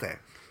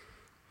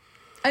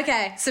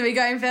 Okay, so we're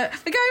going for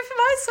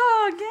my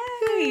song.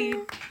 Yay!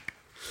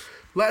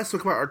 Let's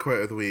talk about our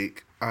quote of the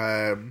week.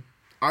 I've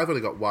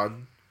only got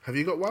one. Have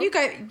you got one? You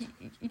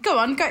go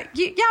on.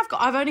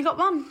 I've only got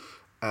one.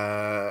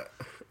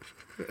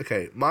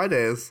 Okay, mine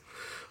is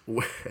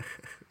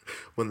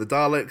when the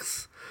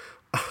Daleks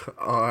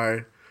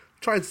are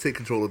trying to take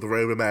control of the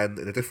Roma men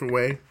in a different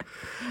way,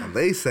 and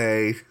they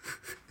say,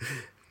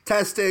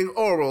 testing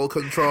oral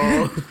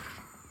control.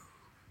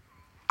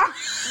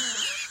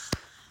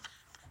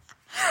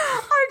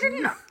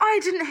 I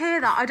didn't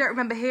hear that. I don't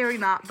remember hearing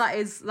that. That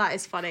is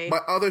funny. My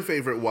other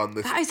favourite one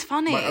this... That is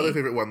funny. My other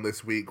favourite one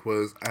this week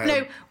was...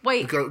 no,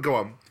 wait. Go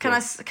on. Can I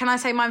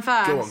say mine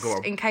first? Go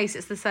on. In case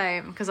it's the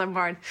same, because I'm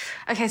worried.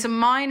 Okay, so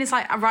mine is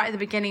like right at the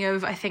beginning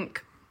of, I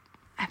think,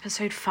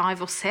 episode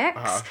 5 or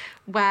 6,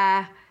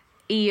 where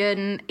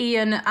Ian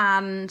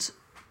and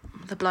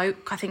the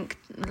bloke, I think...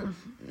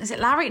 Is it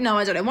Larry? No,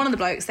 I don't know. One of the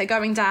blokes, they're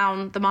going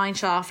down the mine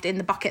shaft in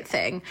the bucket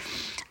thing.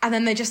 And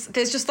then there's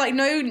just like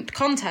no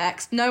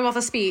context, no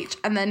other speech.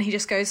 And then he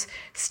just goes,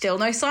 still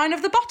no sign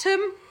of the bottom.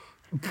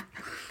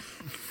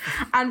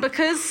 And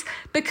because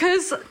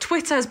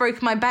Twitter has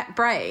broken my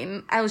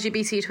brain,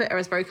 LGBT Twitter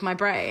has broken my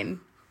brain,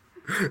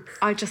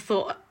 I just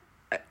thought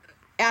it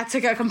had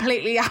to go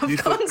completely out of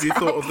context. You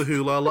thought of the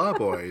Hula La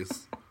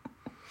Boys.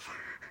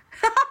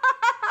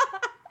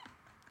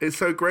 It's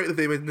so great that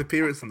they made an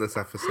appearance in this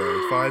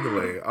episode,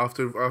 finally.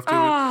 After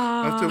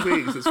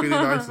weeks, it's really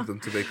nice of them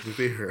to make an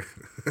appearance.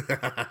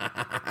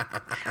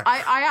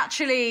 I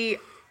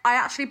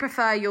actually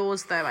prefer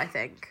yours, though, I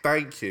think.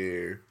 Thank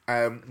you.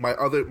 My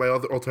other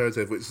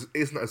alternative, which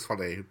isn't as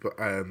funny, but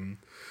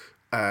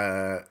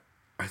I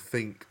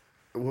think...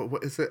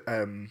 What is it?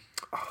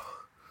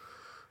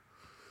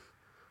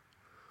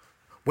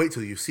 Wait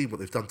till you see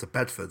what they've done to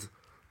Bedford.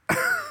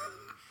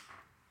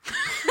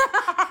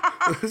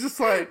 It's just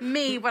like...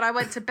 Me, when I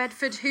went to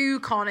Bedford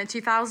WhoCon in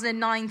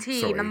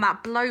 2019, and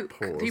that bloke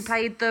who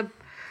played the...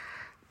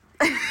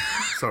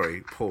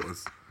 Sorry,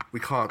 pause. We're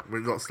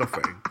not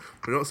stuffing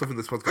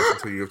this podcast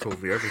until you have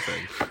told me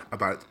everything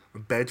about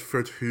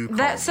Bedford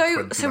WhoCon.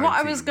 So what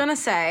I was going to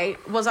say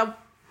was, I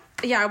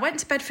went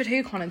to Bedford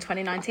WhoCon in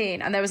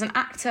 2019, and there was an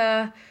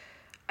actor,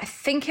 I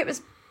think it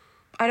was...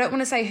 I don't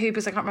want to say who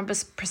because I can't remember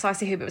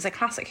precisely who, but it was a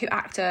classic Who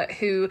actor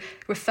who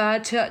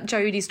referred to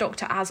Jodie's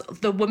doctor as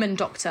the woman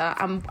doctor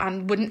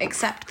and wouldn't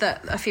accept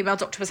that a female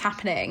doctor was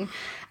happening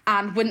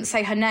and wouldn't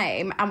say her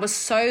name and was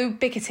so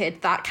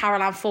bigoted that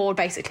Carol Ann Ford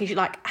basically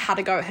had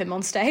a go at him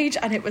on stage,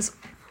 and it was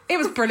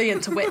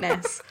brilliant to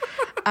witness.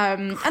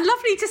 And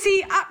lovely to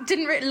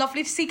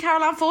see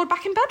Carol Ann Ford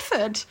back in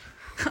Bedford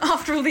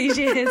after all these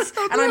years.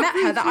 And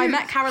I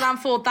met Carol Ann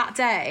Ford that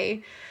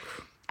day.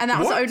 And that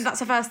was What?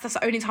 that's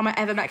the only time I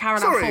ever met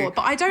Caroline Sorry. Ford.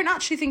 But I don't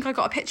actually think I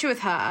got a picture with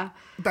her.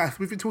 Beth,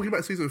 we've been talking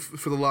about Susan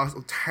for the last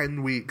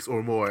 10 weeks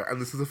or more, and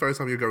this is the first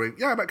time you're going,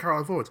 yeah, I met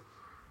Caroline Ford.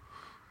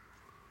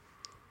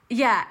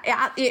 Yeah,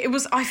 it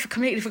was. I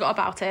completely forgot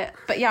about it.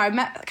 But yeah, I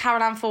met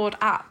Caroline Ford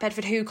at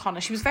Bedford Who Con,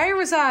 and she was very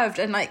reserved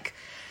and like,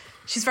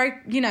 she's very,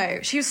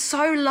 she was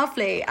so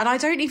lovely. And I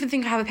don't even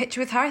think I have a picture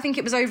with her. I think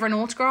it was over an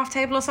autograph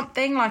table or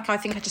something. Like, I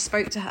think I just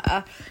spoke to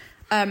her.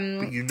 But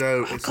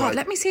it's God, like,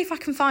 let me see if I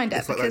can find it.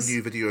 It's like that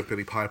new video of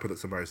Billie Piper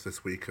that's emerged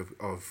this week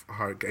of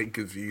her getting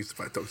confused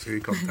by Doctor Who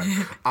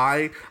content.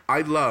 I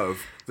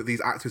love that these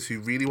actors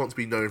who really want to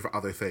be known for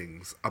other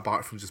things,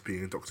 apart from just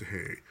being in Doctor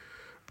Who,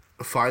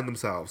 find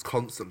themselves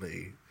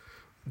constantly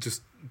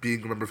just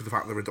being remembered for the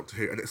fact they're in Doctor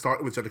Who. And it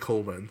started with Jenna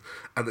Coleman,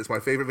 and it's my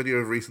favourite video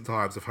of recent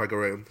times of her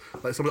going,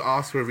 like, someone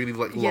asked her a really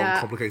like long,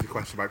 complicated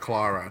question about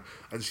Clara,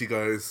 and she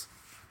goes,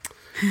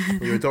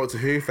 "You're a Doctor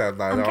Who fan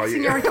now, I'm are guessing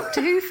you?" you're a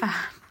Doctor Who fan.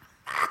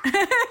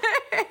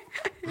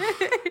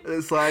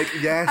 It's like,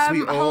 yes,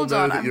 we all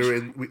know that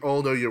you're we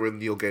all know you're in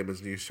Neil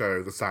Gaiman's new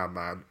show, The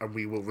Sandman, and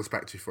we will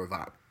respect you for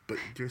that. But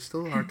you're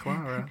still our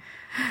Clara.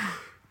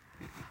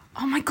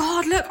 Oh my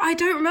God, look, I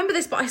don't remember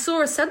this, but I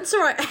saw a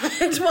Sensorite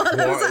head while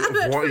I was at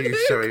Bedford What are you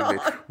showing Who me?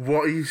 Con. What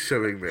are you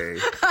showing me?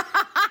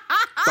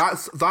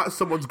 That's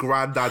someone's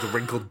granddad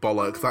wrinkled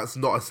bollock. That's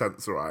not a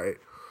Sensorite.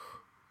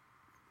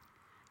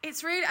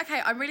 It's really,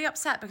 okay, I'm really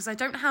upset because I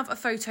don't have a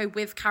photo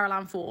with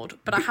Caroline Ford,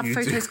 but I have you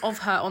photos do. of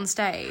her on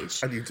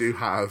stage. And you do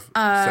have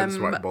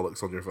Sensorite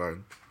bollocks on your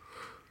phone.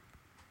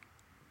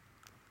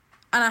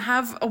 And I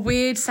have a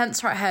weird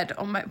Sensorite head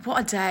on my...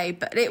 What a day.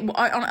 But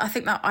I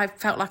think that I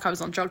felt like I was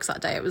on drugs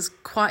that day. It was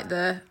quite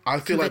the I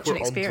feel like we're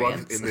experience. on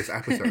drugs in this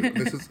episode.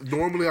 This is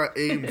normally I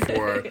aim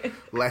for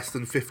less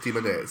than 50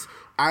 minutes.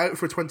 Out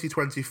for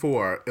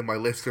 2024, in my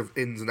list of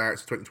ins and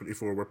outs of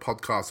 2024, were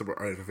podcasts that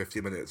were over 50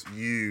 minutes.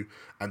 You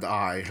and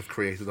I have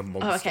created a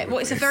monster. Oh, okay. Well,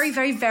 it's a very,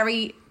 very,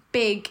 very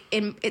big...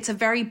 It's a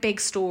very big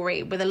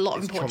story with a lot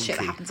of important shit that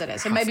chunky. happens in it.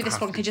 So It has maybe to this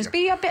have one to, could just yeah.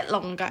 be a bit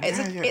longer.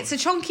 It's a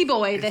chunky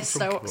boy, this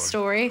chunky boy.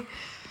 story.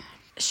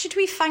 Should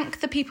we thank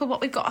the people what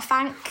we've got to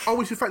thank? Oh,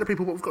 we should thank the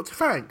people what we've got to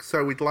thank.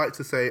 So we'd like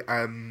to say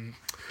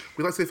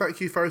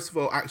thank you, first of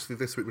all. Actually,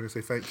 this week we're going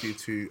to say thank you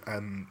to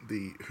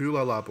the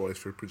Hula La Boys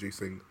for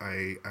producing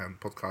a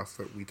podcast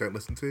that we don't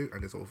listen to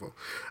and is awful.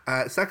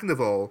 Second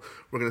of all,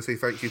 we're going to say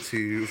thank you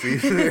to...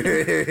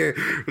 we're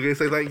going to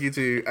say thank you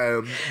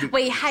to...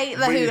 We hate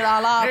the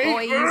Hula La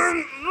Boys.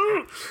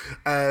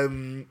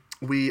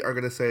 We are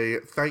going to say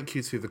thank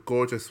you to the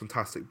gorgeous,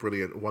 fantastic,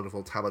 brilliant,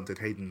 wonderful, talented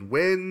Hayden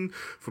Wynn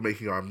for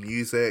making our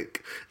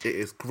music. It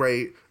is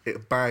great.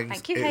 It bangs.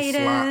 Thank you, it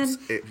Hayden. slaps.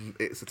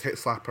 It's a tit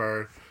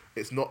slapper.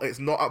 It's not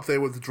up there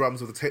with the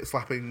drums of the tit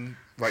slapping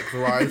like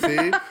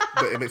variety,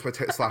 but it makes my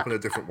tit slap in a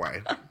different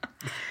way.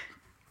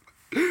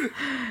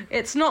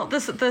 It's not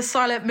the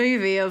silent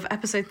movie of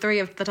episode 3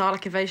 of the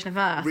Dalek Invasion of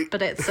Earth,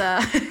 but it's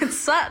it's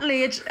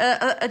certainly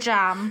a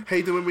jam.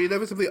 Hayden, when we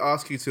inevitably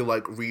ask you to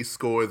like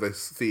rescore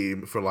this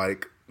theme for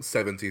like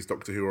 70s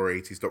Doctor Who or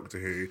 80s Doctor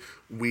Who,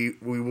 we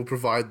will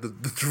provide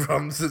the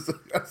drums as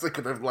a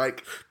kind of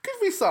like, could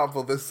we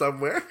sample this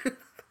somewhere?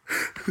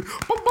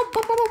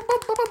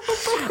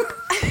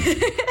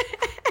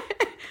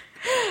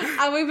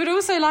 And we would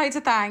also like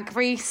to thank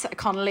Rhys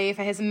Connolly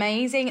for his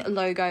amazing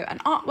logo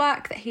and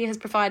artwork that he has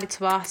provided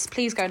to us.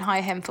 Please go and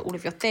hire him for all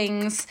of your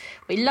things.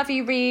 We love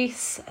you,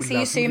 Rhys. See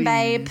you soon,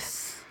 babe.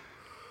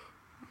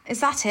 Is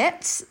that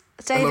it,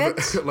 David?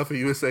 I love how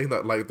you were saying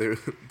that like they're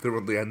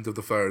on the end of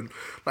the phone.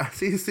 Like,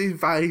 see you soon,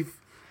 babe.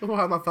 Oh,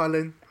 how am I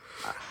feeling?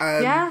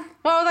 Yeah.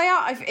 Well, they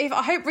are.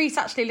 I hope Rhys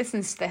actually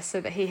listens to this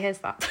so that he hears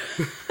that.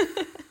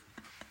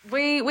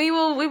 We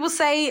will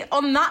say,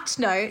 on that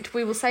note,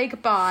 we will say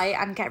goodbye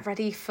and get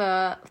ready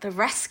for The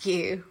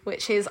Rescue,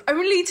 which is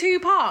only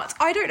 2 parts.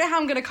 I don't know how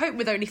I'm going to cope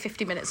with only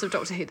 50 minutes of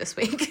Doctor Who this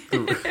week.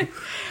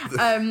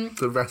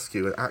 The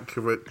Rescue, an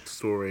accurate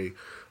story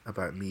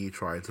about me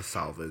trying to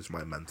salvage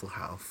my mental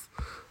health.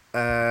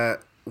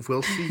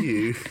 We'll see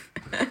you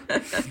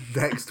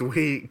next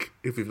week,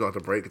 if we've not had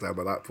a breakdown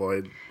by that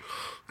point.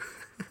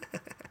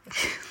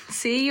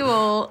 See you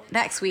all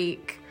next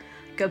week.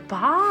 Goodbye.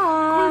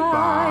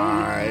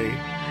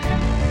 Bye.